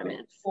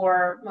requirement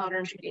for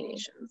modern treaty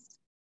nations.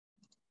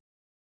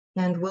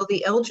 And will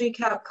the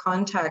LGCAP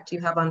contact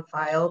you have on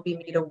file be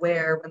made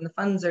aware when the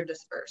funds are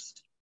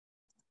dispersed?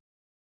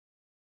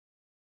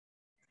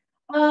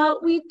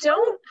 We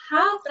don't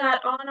have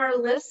that on our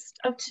list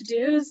of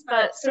to-dos,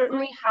 but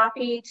certainly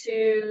happy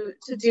to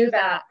do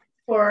that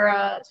for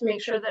to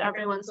make sure that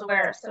everyone's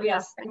aware. So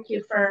yes, thank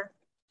you for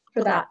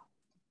that.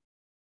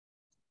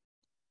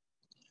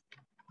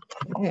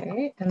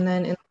 Okay, and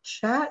then in the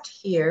chat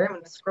here, I'm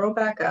going to scroll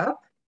back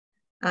up.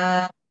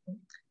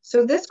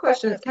 So this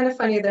question, it's kind of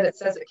funny that it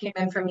says it came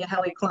in from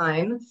Yaheli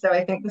Klein. So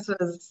I think this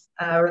was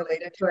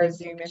related to our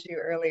Zoom issue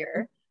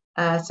earlier.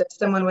 So if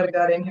someone would have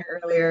got in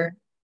here earlier,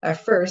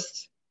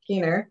 first,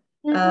 Keener,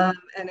 and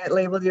it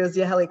labeled you as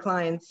Yaheli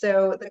Klein.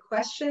 So the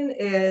question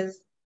is,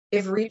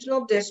 if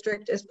regional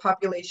district is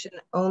population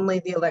only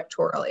the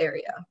electoral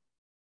area?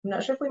 I'm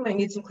not sure if we might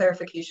need some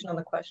clarification on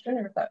the question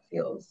or if that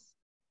feels.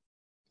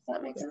 Does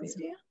that make sense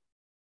to you?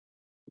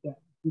 Yeah.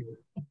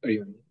 Are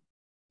you?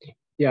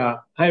 Yeah.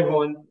 Hi,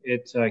 everyone.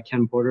 It's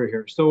Ken Porter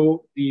here.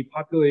 So the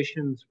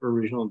populations for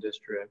regional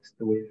districts,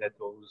 the way that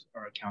those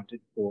are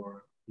accounted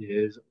for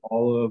is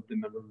all of the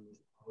member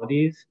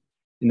municipalities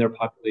and their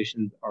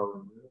populations are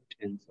removed.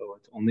 And so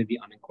it's only the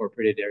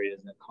unincorporated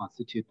areas that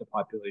constitute the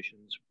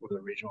populations for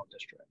the regional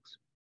districts.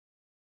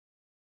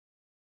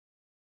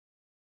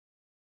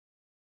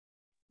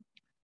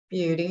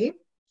 Beauty.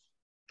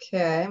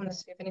 Okay, I'm going to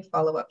see if any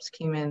follow-ups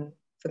came in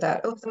for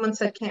that. Oh, someone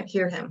said can't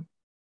hear him.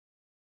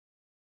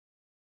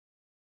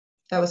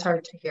 That was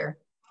hard to hear.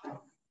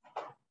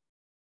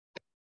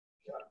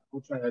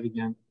 We'll try that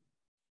again.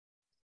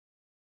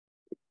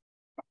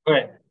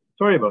 Okay,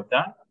 sorry about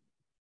that.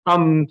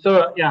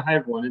 So yeah, hi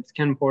everyone, it's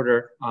Ken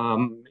Porter.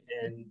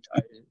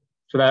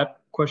 For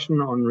that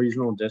question on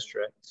regional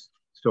districts,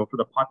 so for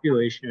the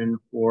population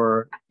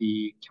for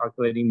the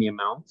calculating the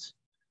amounts,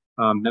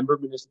 member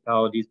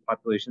municipalities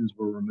populations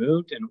were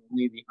removed and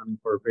only the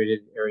unincorporated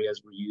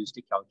areas were used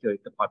to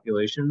calculate the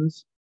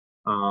populations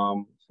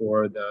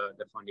for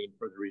the funding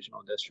for the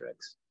regional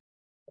districts.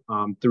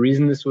 The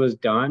reason this was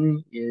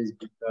done is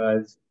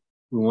because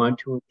we want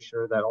to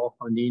ensure that all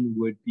funding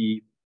would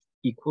be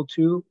equal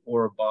to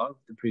or above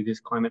the previous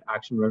Climate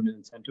Action Revenue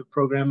Incentive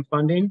Program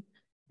funding,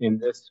 and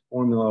this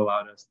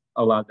formula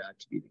allowed that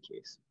to be the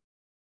case.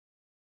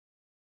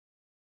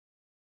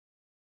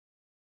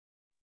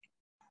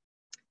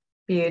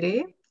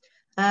 Beauty.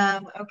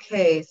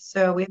 Okay,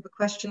 so we have a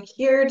question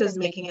here. Does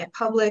making it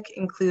public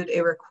include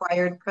a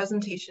required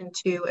presentation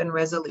to and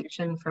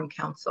resolution from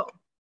council?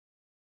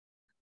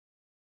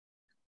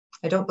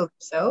 I don't believe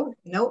so.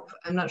 Nope.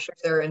 I'm not sure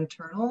if there are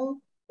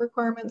internal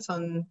requirements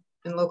in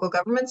local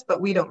governments, but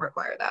we don't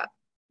require that.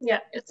 Yeah,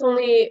 it's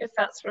only if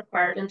that's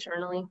required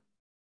internally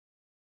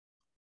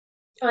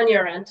on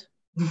your end.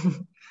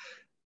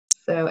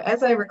 So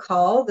as I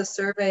recall, the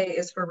survey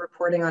is for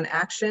reporting on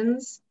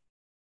actions.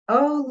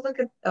 Oh, look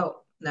at, oh,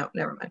 no,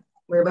 never mind.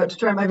 We're about to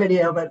try my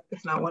video, but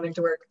it's not wanting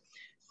to work.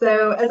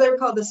 So as I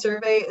recall, the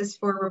survey is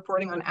for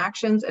reporting on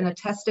actions and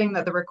attesting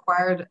that the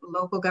required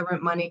local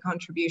government money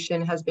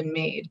contribution has been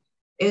made.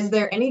 Is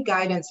there any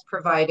guidance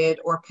provided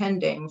or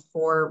pending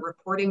for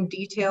reporting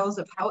details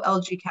of how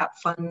LGCAP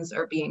funds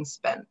are being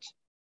spent?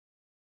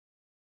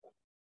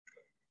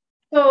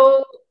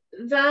 So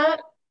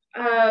that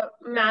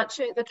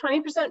matching, the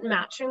 20%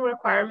 matching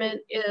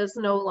requirement is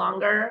no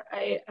longer.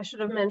 I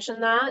should have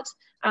mentioned that.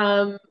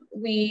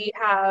 We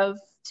have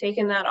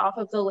taken that off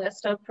of the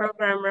list of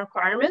program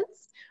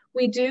requirements.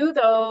 We do,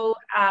 though,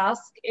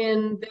 ask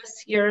in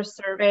this year's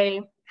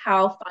survey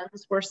how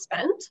funds were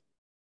spent.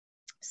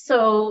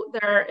 So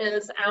there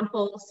is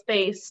ample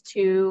space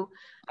to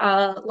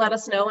let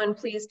us know, and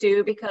please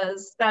do,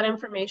 because that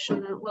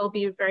information will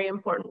be very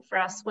important for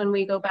us when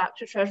we go back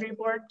to Treasury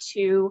Board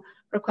to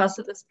request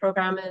that this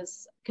program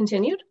is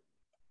continued.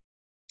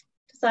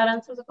 Does that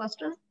answer the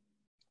question?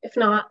 If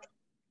not,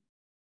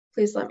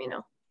 please let me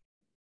know.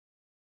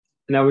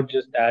 And I would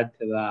just add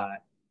to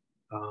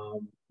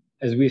that,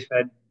 as we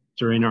said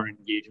during our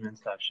engagement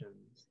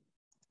sessions,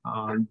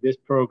 this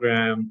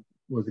program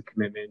was a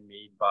commitment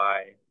made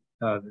by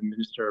the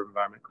Minister of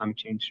Environment Climate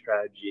Change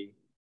Strategy,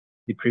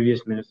 the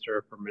previous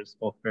Minister for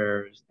Municipal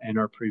Affairs, and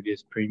our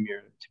previous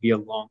Premier to be a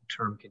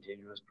long-term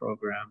continuous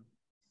program.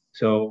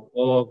 So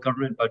all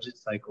government budget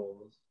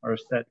cycles are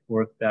set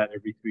forth that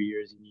every 3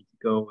 years you need to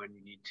go and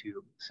you need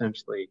to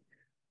essentially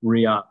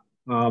re-up.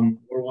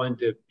 We're one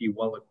to be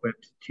well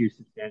equipped to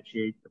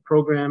substantiate the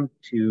program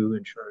to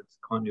ensure its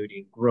continuity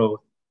and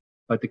growth,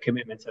 but the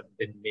commitments have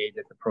been made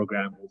that the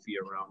program will be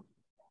around.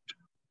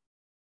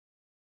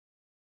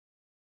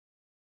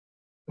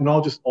 And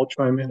I'll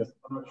chime in.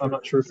 I'm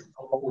not sure if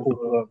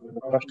the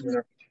question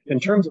there. In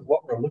terms of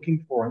what we're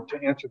looking for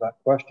to answer that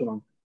question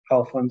on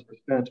how funds were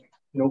spent,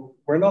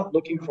 we're not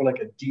looking for like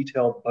a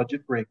detailed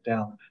budget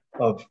breakdown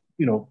of,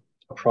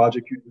 a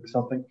project you do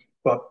something,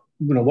 but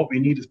what we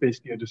need is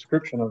basically a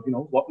description of,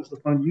 what was the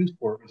fund used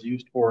for? It was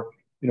used for,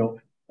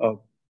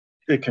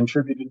 it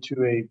contributed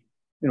to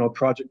a,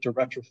 project to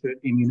retrofit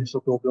a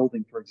municipal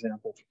building, for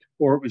example,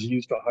 or it was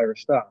used to hire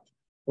staff,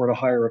 or to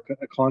hire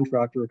a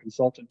contractor or a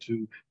consultant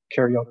to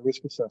carry out a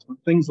risk assessment,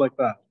 things like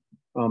that.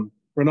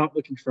 We're not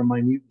looking for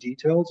minute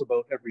details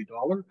about every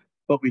dollar,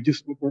 but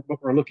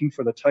we're looking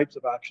for the types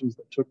of actions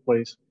that took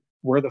place,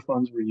 where the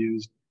funds were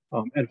used,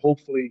 and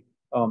hopefully,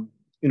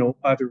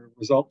 either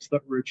results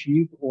that were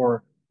achieved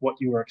or what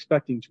you are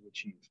expecting to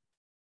achieve.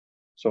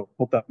 So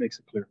hope that makes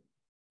it clear.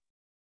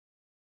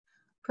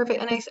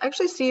 Perfect. And I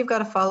actually see you've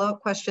got a follow-up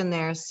question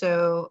there.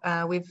 So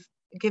we've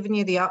given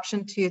you the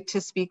option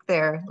to speak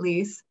there,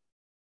 Lise.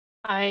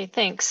 Hi,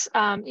 thanks.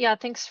 Yeah,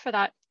 thanks for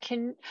that.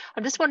 I'm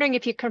just wondering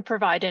if you can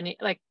provide any,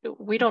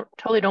 we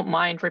totally don't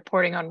mind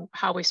reporting on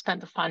how we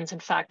spent the funds. In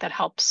fact, I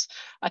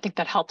think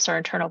that helps our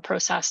internal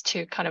process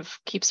to kind of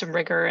keep some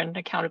rigor and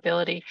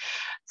accountability.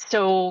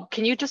 So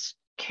can you just,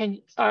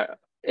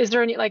 is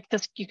there any,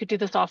 this, you could do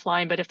this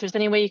offline, but if there's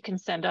any way you can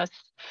send us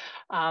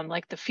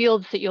the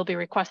fields that you'll be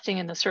requesting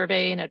in the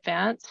survey in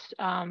advance,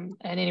 and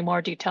any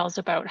more details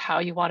about how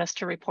you want us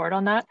to report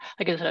on that?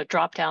 Is it a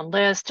drop-down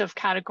list of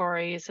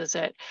categories? Is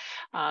it,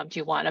 do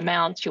you want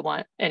amounts?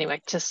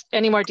 Anyway, just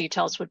any more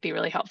details would be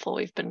really helpful.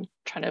 We've been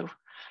trying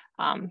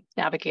to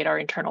navigate our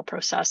internal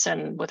process,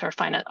 and with our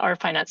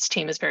finance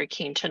team is very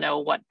keen to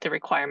know what the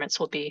requirements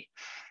will be.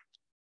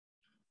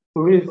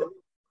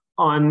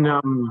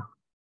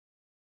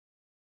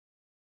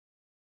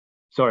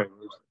 Sorry,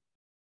 we're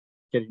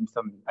getting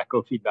some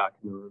echo feedback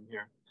in the room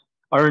here.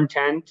 Our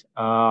intent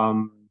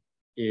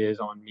is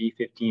on May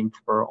 15th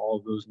for all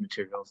of those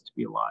materials to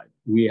be live.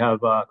 We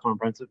have a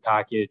comprehensive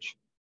package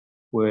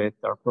with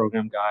our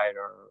program guide,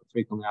 our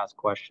frequently asked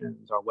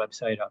questions, our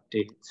website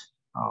updates,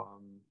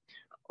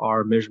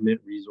 our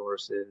measurement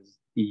resources,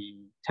 the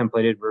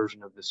templated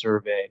version of the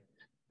survey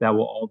that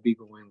will all be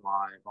going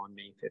live on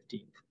May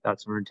 15th.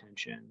 That's our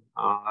intention.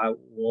 I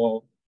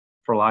will,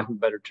 for lack of a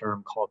better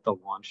term, call it the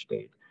launch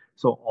date.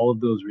 So all of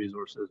those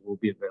resources will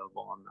be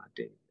available on that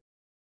date.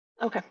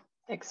 Okay,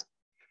 thanks.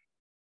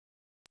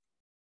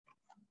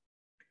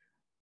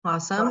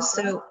 Awesome.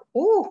 So,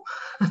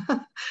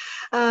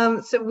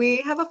 so we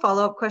have a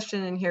follow-up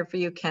question in here for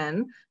you,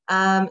 Ken.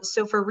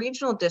 So for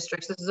regional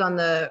districts, this is on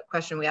the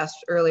question we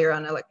asked earlier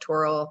on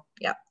electoral.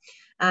 Yeah.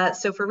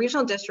 So for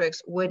regional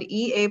districts, would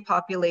EA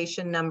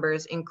population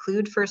numbers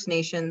include First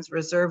Nations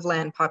reserve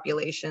land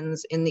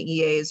populations in the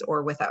EAs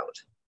or without?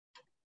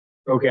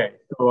 Okay,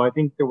 so I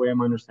think the way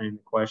I'm understanding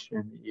the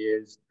question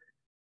is,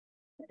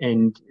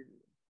 and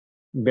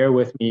bear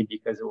with me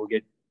because it will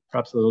get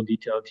perhaps a little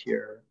detailed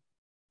here,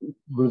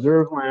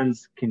 reserve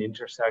lands can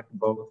intersect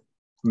both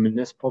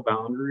municipal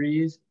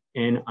boundaries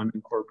and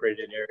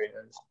unincorporated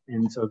areas.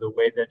 And so the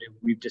way that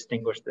we've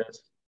distinguished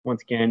this,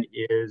 once again,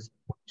 is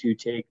to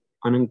take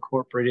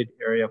unincorporated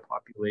area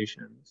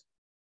populations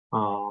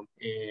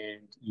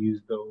and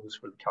use those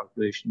for the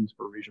calculations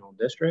for regional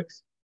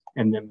districts,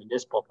 and then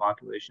municipal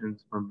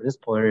populations for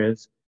municipal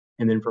areas.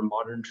 And then for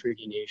modern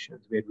treaty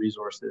nations, we had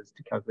resources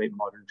to calculate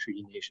modern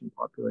treaty nation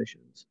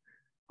populations.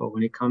 But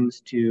when it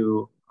comes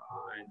to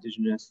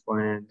Indigenous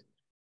land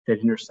that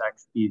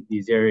intersects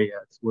these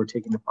areas. We're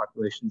taking the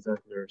populations that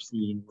they're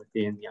seen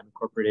within the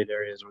unincorporated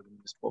areas or the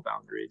municipal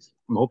boundaries.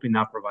 I'm hoping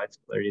that provides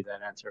clarity to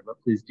that answer,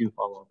 but please do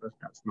follow up if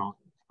that's not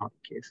the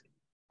case.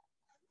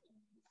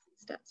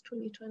 Stats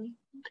 2020.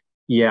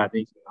 Yeah,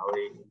 thank you,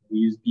 Ali. We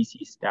use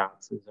BC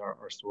Stats as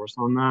our source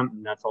on that,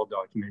 and that's all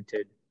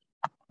documented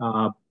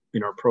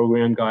in our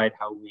program guide,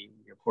 how we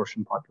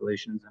apportion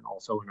populations, and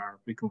also in our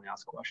frequently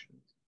asked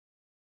questions.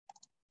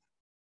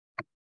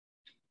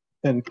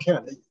 And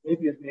Ken,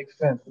 maybe it makes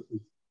sense. This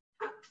is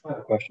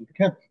a question for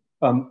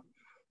Ken.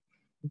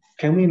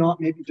 Can we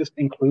not maybe just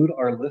include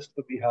our list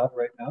that we have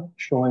right now,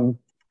 showing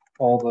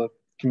all the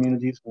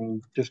communities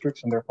and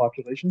districts and their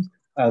populations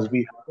as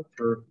we have it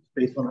for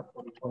based on that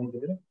 2020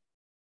 data?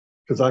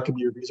 Because that could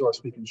be a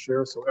resource we can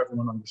share so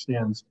everyone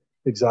understands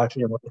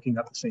exactly and we're looking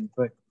at the same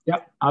thing.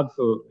 Yeah,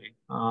 absolutely.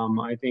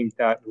 I think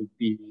that would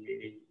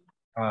be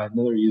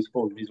another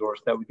useful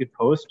resource that we could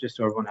post just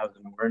so everyone has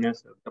an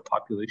awareness of the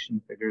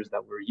population figures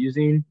that we're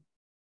using.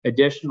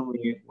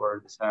 Additionally, where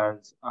this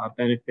has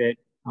benefit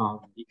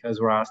because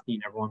we're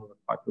asking everyone with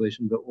a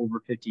population of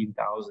over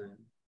 15,000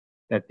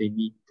 that they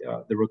meet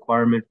the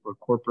requirement for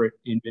corporate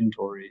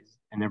inventories,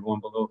 and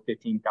everyone below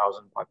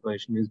 15,000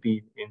 population is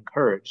being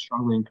encouraged,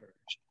 strongly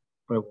encouraged,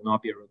 but it will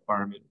not be a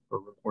requirement for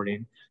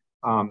reporting.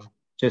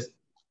 Just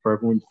for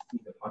everyone to see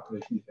the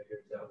population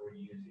figures that we're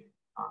using,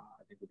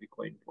 I think would be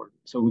quite important.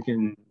 So we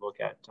can look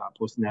at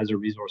posting as a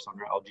resource on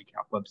our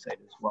LGCAP website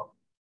as well.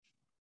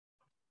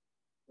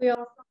 We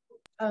also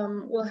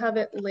will have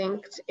it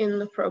linked in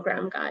the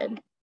program guide,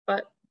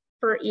 but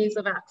for ease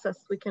of access,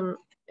 we can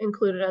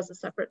include it as a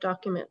separate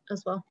document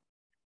as well.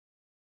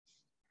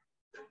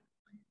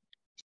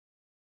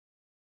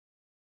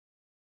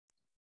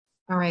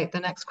 All right, the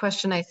next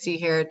question I see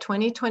here,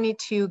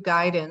 2022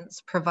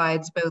 guidance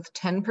provides both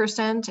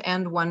 10%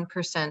 and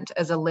 1%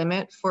 as a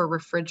limit for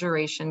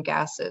refrigeration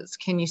gases.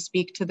 Can you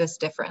speak to this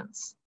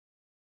difference?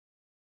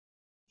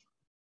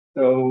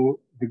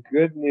 So the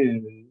good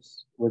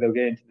news, without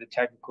getting into the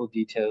technical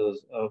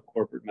details of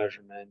corporate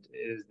measurement,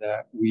 is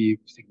that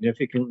we've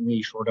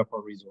significantly shored up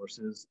our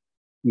resources.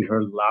 We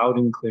heard loud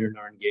and clear in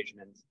our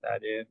engagements that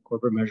if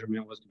corporate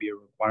measurement was to be a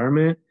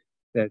requirement,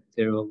 that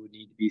there would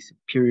need to be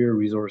superior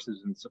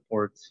resources and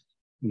supports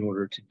in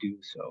order to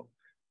do so.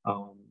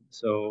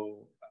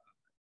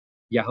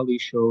 Yahali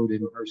showed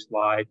in her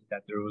slide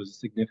that there was a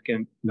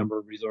significant number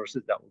of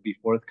resources that will be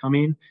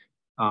forthcoming.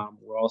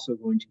 We're also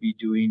going to be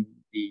doing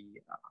the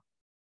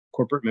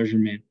corporate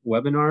measurement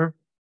webinar,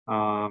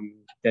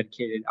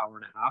 dedicated hour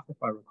and a half,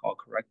 if I recall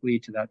correctly,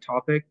 to that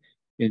topic.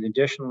 And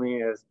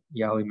additionally, as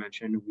Yahali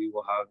mentioned, we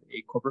will have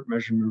a corporate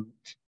measurement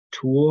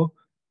tool.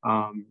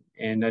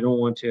 And I don't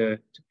want to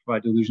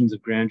provide delusions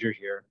of grandeur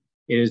here.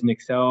 It is an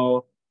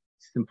Excel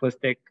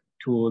simplistic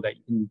tool that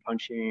you can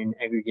punch in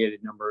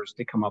aggregated numbers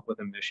to come up with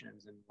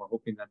emissions, and we're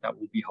hoping that that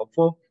will be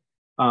helpful.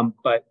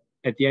 But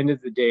at the end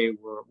of the day,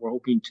 we're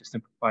hoping to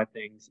simplify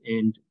things.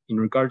 And in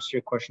regards to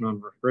your question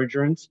on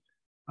refrigerants,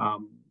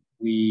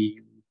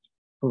 we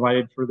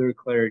provided further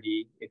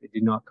clarity if it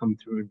did not come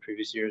through in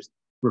previous years.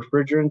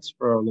 Refrigerants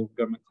for our local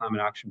government climate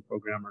action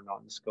program are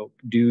not in scope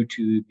due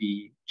to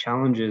the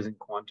challenges in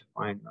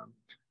quantifying them.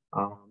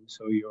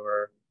 So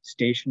your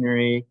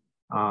stationary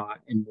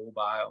and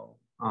mobile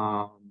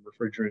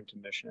refrigerant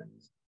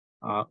emissions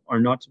are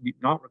not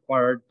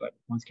required, but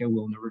once again,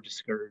 we'll never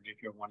discourage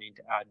if you're wanting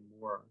to add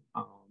more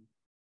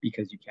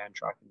because you can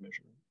track and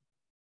measure.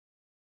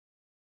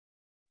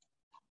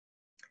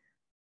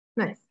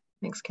 Nice,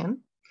 thanks,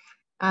 Ken.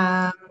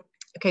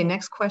 Okay,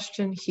 next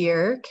question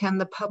here. Can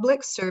the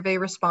public survey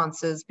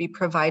responses be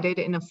provided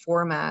in a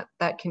format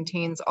that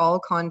contains all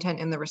content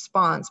in the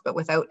response, but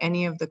without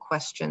any of the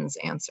questions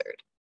answered?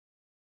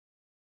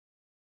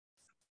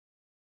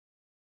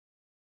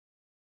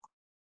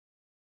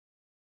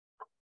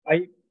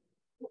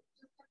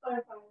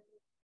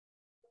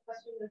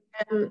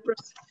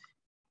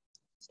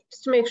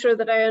 Just to make sure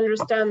that I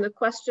understand, the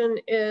question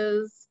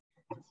is,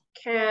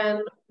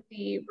 can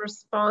the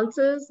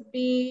responses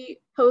be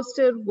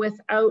posted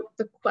without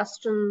the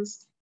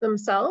questions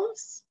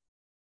themselves?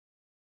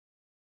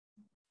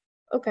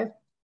 Okay.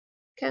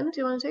 Ken,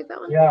 do you want to take that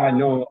one? Yeah,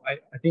 no,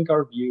 I think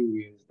our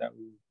view is that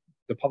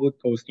the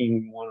public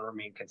posting want to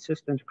remain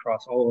consistent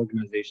across all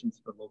organizations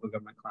for the local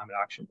government climate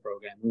action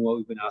program. And what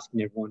we've been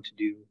asking everyone to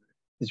do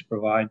is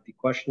provide the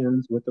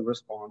questions with the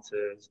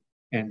responses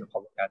and the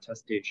public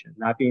attestation.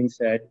 That being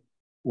said,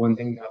 one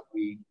thing that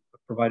we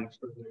provided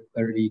further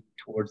clarity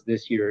towards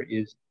this year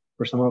is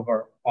for some of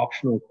our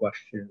optional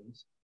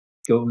questions,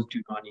 those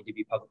do not need to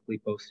be publicly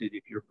posted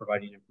if you're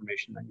providing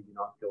information that you do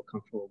not feel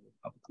comfortable with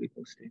publicly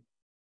posting.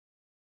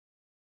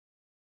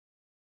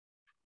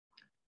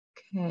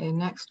 Okay,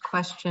 next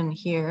question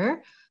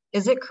here.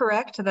 Is it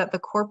correct that the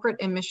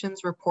corporate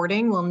emissions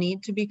reporting will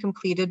need to be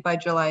completed by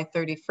July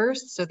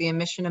 31st so the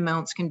emission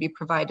amounts can be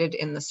provided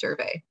in the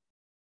survey?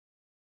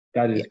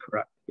 That is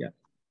correct, yeah.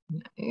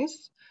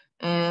 Nice.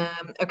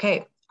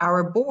 Okay,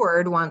 Our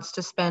board wants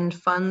to spend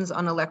funds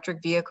on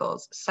electric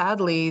vehicles.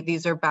 Sadly,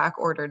 these are back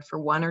ordered for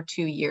 1 or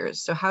 2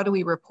 years. So how do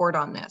we report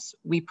on this?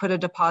 We put a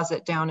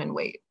deposit down and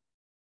wait.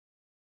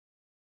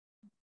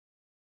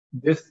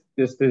 This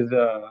is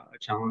a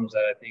challenge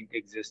that I think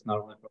exists not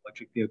only for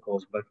electric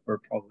vehicles, but for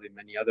probably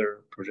many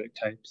other project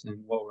types.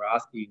 And what we're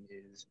asking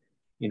is,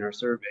 in our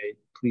survey,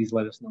 please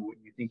let us know what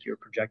you think your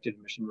projected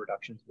emission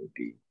reductions would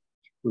be.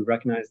 We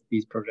recognize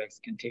these projects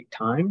can take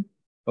time,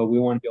 but we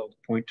want to be able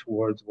to point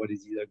towards what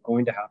is either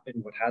going to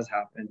happen, what has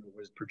happened, or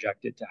what is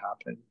projected to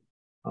happen.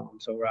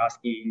 So we're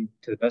asking,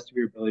 to the best of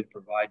your ability, to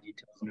provide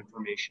details and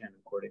information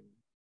accordingly.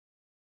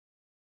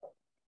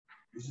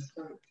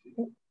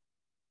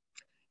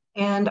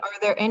 And are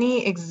there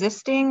any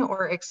existing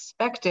or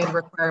expected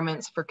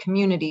requirements for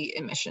community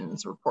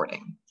emissions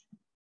reporting?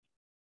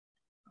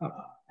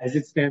 As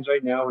it stands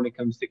right now, when it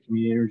comes to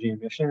community energy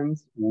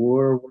emissions,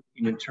 we're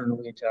working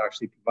internally to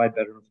actually provide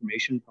better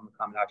information from a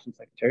Climate Action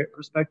Secretariat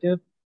perspective.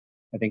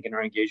 I think in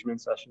our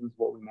engagement sessions,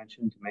 what we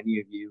mentioned to many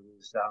of you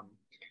is,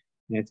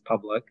 and it's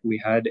public,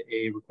 we had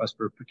a request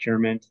for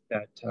procurement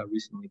that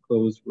recently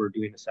closed. We're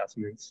doing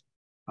assessments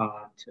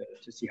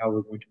to see how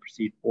we're going to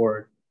proceed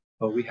forward.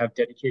 But we have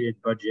dedicated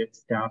budget,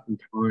 staff,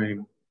 and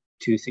time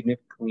to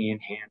significantly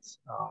enhance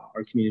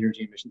our community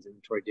energy emissions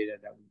inventory data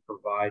that we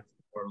provide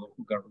for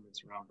local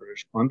governments around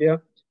British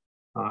Columbia.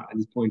 At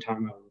this point in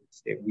time, I would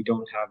state we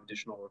don't have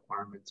additional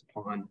requirements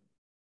upon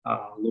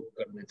local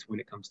governments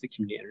when it comes to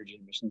community energy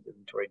emissions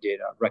inventory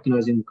data,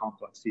 recognizing the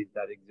complexities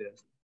that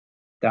exist.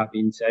 That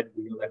being said,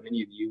 we know that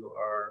many of you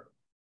are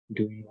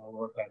doing more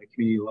work at a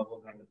community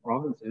level than the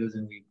provinces,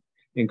 and we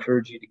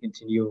encourage you to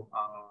continue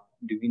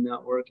doing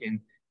that work. And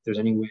if there's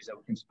any ways that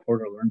we can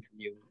support or learn from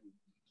you,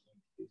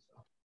 do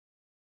so.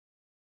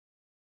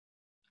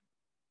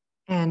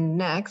 And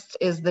next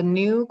is the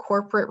new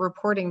corporate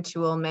reporting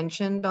tool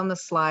mentioned on the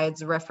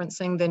slides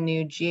referencing the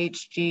new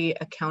GHG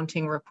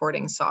accounting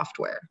reporting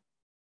software.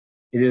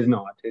 It is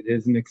not. It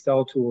is an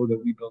Excel tool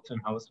that we built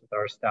in-house with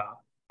our staff.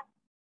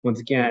 Once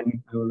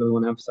again, I really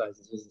want to emphasize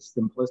this is a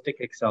simplistic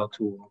Excel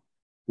tool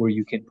where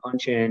you can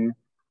punch in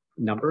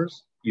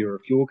numbers, your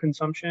fuel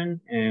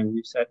consumption, and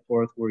we've set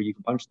forth where you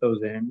can punch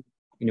those in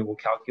and it will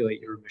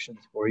calculate your emissions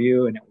for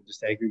you, and it will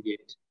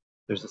disaggregate.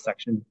 There's a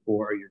section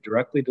for your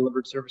directly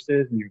delivered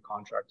services and your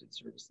contracted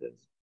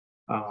services.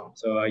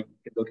 So you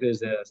could look at it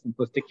as a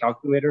simplistic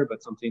calculator,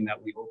 but something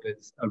that we hope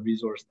is a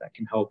resource that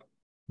can help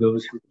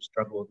those who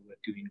struggle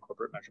with doing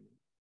corporate measurement.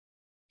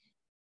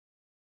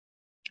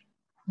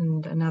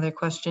 And another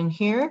question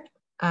here.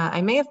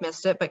 I may have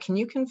missed it, but can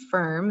you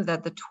confirm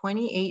that the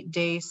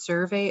 28-day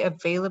survey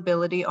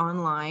availability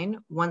online,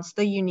 once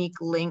the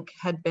unique link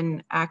had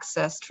been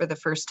accessed for the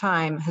first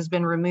time, has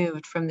been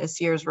removed from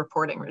this year's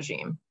reporting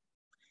regime?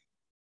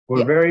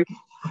 We're very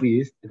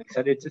pleased and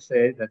excited to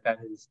say that that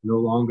is no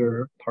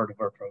longer part of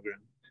our program.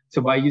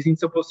 So by using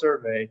Simple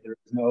Survey, there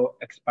is no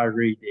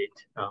expiry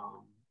date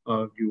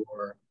of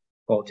your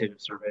qualitative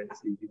survey.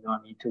 So you do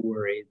not need to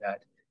worry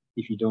that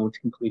if you don't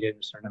complete it in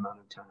a certain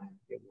amount of time,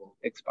 it will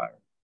expire.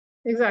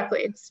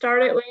 Exactly.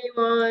 Start it when you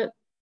want,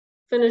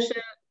 finish it,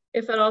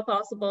 if at all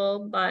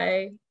possible,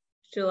 by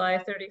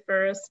July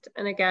 31st.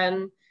 And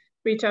again,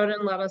 reach out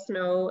and let us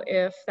know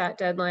if that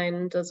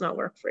deadline does not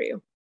work for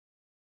you.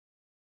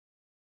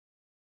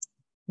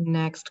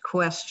 Next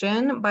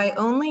question. By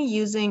only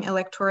using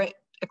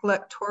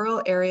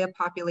electoral area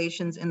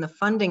populations in the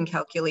funding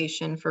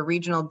calculation for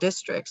regional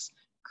districts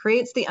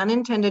creates the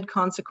unintended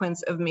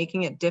consequence of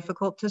making it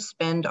difficult to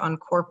spend on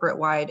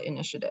corporate-wide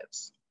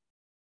initiatives.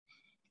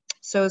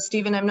 So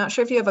Stephen, I'm not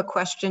sure if you have a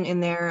question in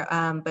there,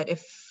 but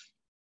if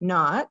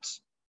not,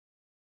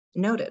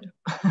 noted.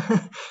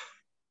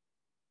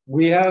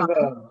 We have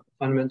a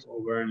fundamental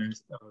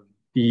awareness of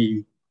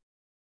the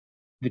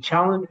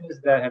challenges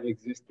that have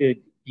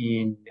existed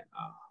in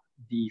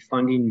the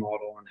funding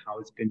model and how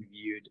it's been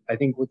viewed. I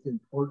think what's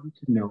important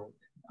to note,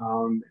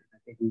 I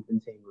think we've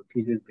been saying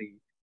repeatedly,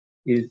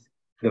 is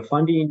the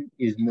funding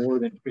is more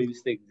than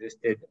previously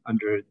existed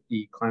under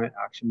the Climate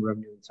Action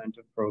Revenue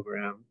Incentive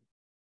Program.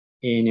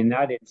 And in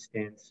that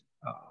instance,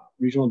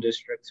 regional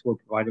districts were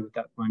provided with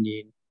that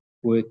funding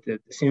with the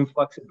same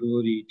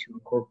flexibility to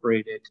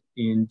incorporate it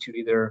into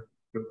either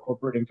their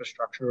corporate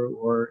infrastructure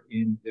or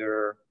in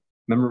their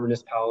member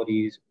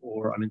municipalities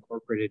or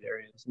unincorporated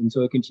areas. And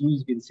so it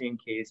continues to be the same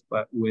case,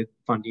 but with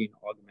funding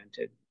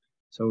augmented.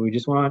 So we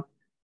just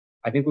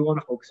I think we want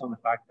to focus on the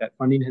fact that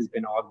funding has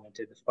been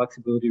augmented. The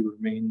flexibility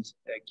remains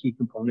a key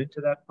component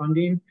to that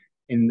funding.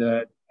 In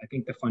that, I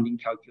think the funding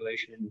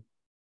calculation,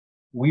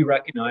 we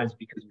recognize,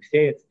 because we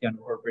say it's the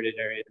unincorporated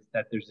areas,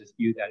 that there's this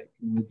view that it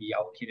can only be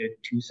allocated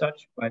to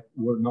such, but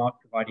we're not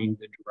providing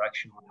the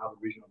direction on how the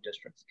regional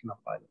districts can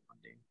apply the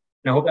funding.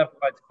 And I hope that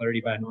provides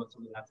clarity, but I know it's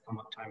something that's come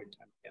up time and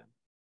time again.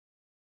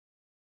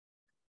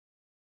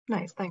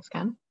 Nice, thanks,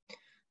 Ken.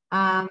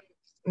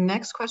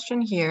 Next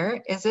question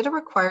here, is it a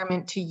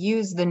requirement to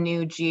use the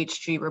new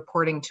GHG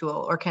reporting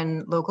tool, or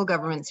can local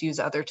governments use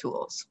other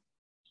tools?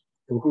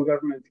 Local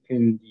governments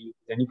can use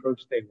any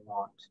approach they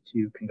want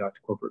to conduct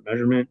corporate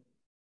measurement.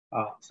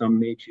 Some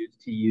may choose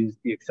to use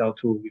the Excel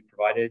tool we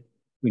provided.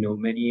 We know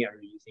many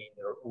are using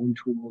their own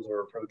tools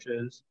or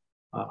approaches.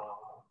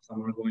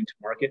 Some are going to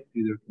market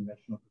through their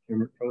conventional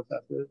procurement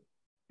processes.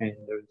 And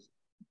there's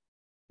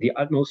the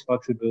utmost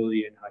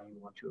flexibility in how you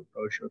want to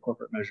approach your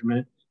corporate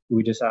measurement.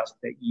 We just ask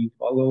that you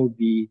follow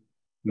the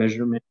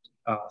measurement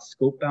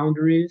scope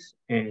boundaries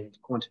and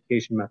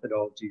quantification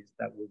methodologies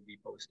that we'll be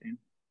posting.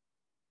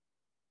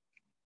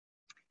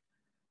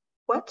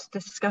 What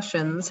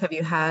discussions have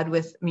you had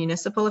with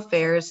municipal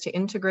affairs to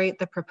integrate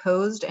the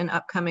proposed and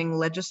upcoming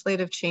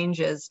legislative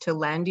changes to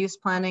land use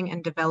planning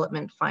and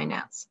development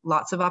finance?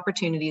 Lots of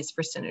opportunities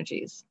for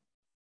synergies.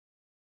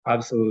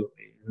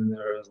 Absolutely, and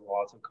there is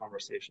lots of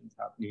conversations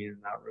happening in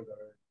that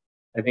regard.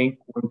 I think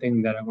one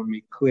thing that I want to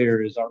make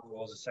clear is our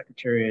role as a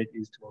secretariat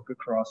is to work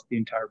across the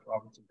entire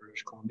province of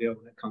British Columbia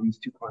when it comes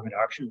to climate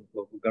action with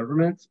local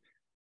governments.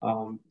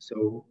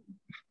 So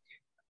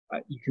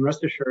you can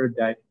rest assured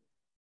that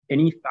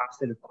any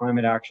facet of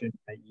climate action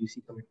that you see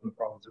coming from the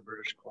province of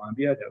British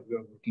Columbia, that we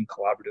are working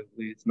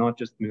collaboratively. It's not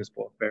just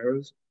municipal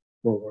affairs.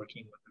 We're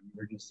working with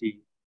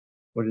emergency,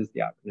 what is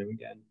the acronym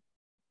again?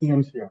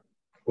 EMCR.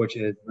 Which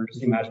is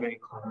Emergency Management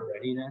and Climate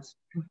Readiness.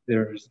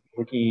 There's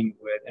working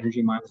with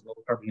Energy Mines, Low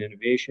Carbon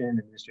Innovation,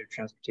 and Ministry of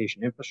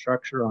Transportation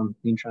Infrastructure on the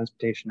Clean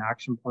Transportation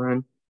Action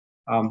Plan.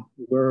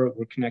 We're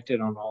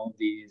connected on all of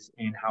these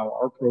and how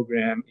our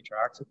program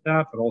interacts with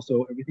that, but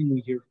also everything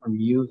we hear from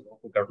you as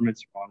local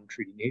governments around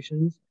treaty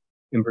nations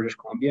in British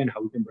Columbia and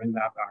how we can bring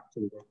that back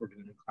to the work we're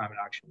doing in climate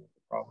action with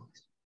the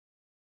province.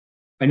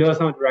 I know that's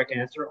not a direct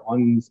answer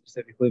on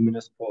specifically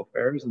municipal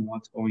affairs and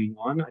what's going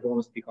on. I don't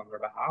want to speak on their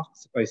behalf.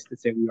 Suffice to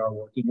say we are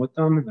working with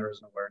them and there is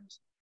an awareness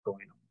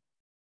going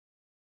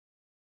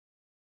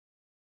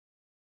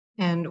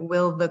on. And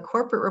will the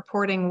corporate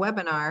reporting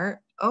webinar,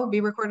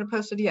 be recorded,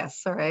 posted?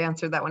 Yes, sorry, I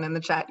answered that one in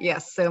the chat.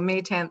 Yes, so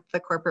May 10th, the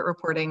corporate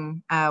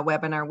reporting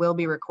webinar will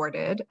be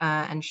recorded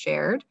and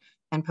shared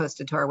and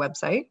posted to our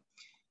website.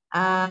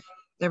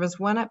 There was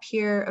one up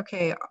here.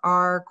 Okay,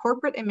 are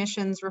corporate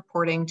emissions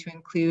reporting to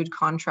include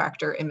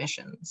contractor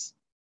emissions?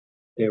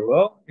 They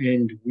will,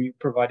 and we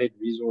provided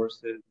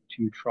resources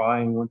to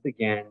try and once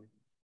again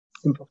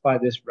simplify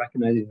this,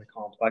 recognizing the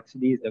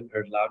complexities that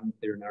are loud and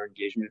clear in our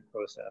engagement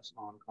process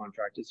on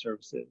contracted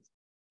services.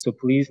 So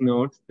please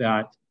note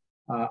that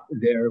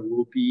there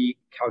will be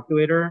a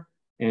calculator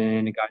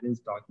and a guidance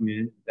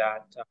document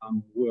that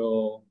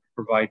will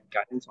provide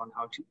guidance on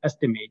how to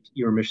estimate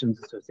your emissions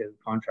associated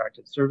with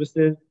contracted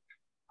services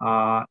in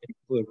a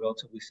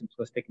relatively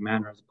simplistic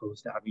manner, as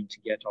opposed to having to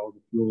get all the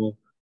fuel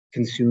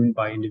consumed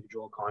by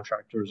individual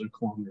contractors or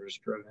kilometers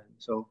driven.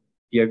 So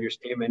you have your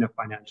statement of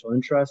financial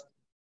interest,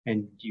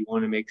 and do you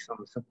want to make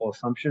some simple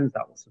assumptions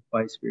that will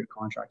suffice for your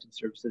contracted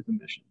services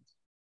emissions?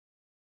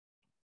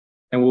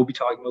 And we'll be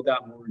talking about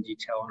that more in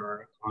detail in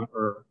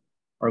our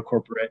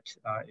corporate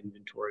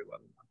inventory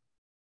webinar.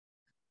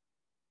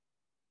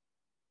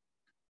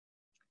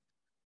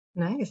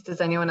 Nice.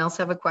 Does anyone else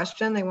have a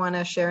question they want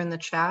to share in the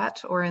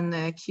chat or in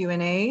the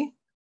Q&A?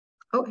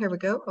 Oh, here we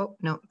go. Oh,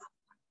 no.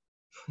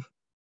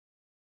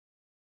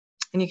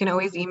 And you can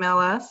always email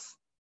us,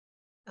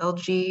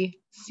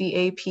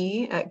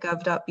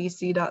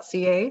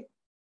 lgcap@gov.bc.ca.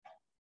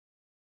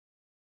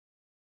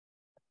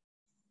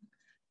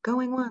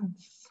 Going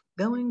once,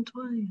 going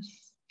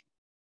twice.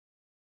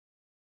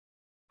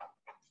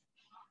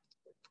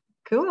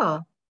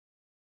 Cool.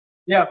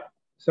 Yeah,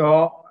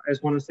 so I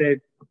just want to say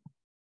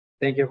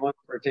thank you everyone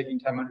for taking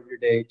time out of your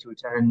day to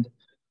attend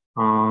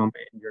and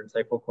your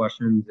insightful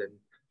questions. And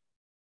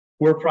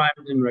we're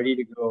primed and ready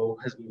to go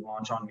as we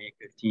launch on May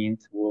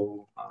 15th.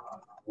 We'll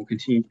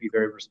continue to be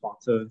very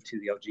responsive to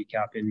the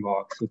LGCAP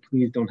inbox. So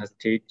please don't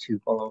hesitate to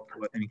follow up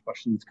with any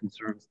questions,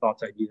 concerns,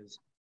 thoughts, ideas.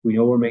 We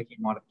know we're making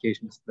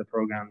modifications to the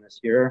program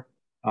this year.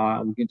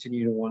 We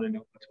continue to want to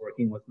know what's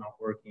working, what's not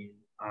working,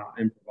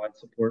 and provide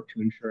support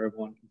to ensure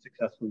everyone can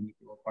successfully meet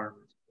the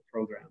requirements of the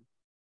program.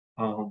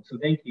 So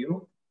thank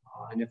you.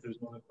 And if there's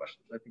no other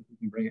questions, I think we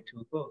can bring it to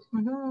a close.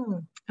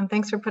 And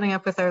thanks for putting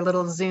up with our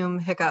little Zoom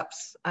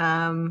hiccups.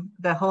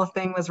 The whole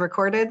thing was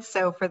recorded,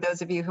 so for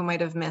those of you who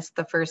might have missed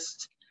the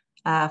first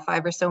 5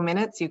 or so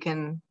minutes, you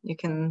can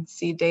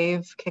see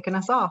Dave kicking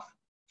us off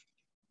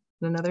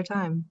at another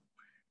time.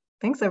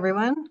 Thanks,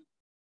 everyone.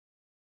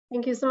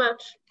 Thank you so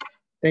much.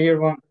 Thank you,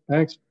 everyone.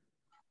 Thanks.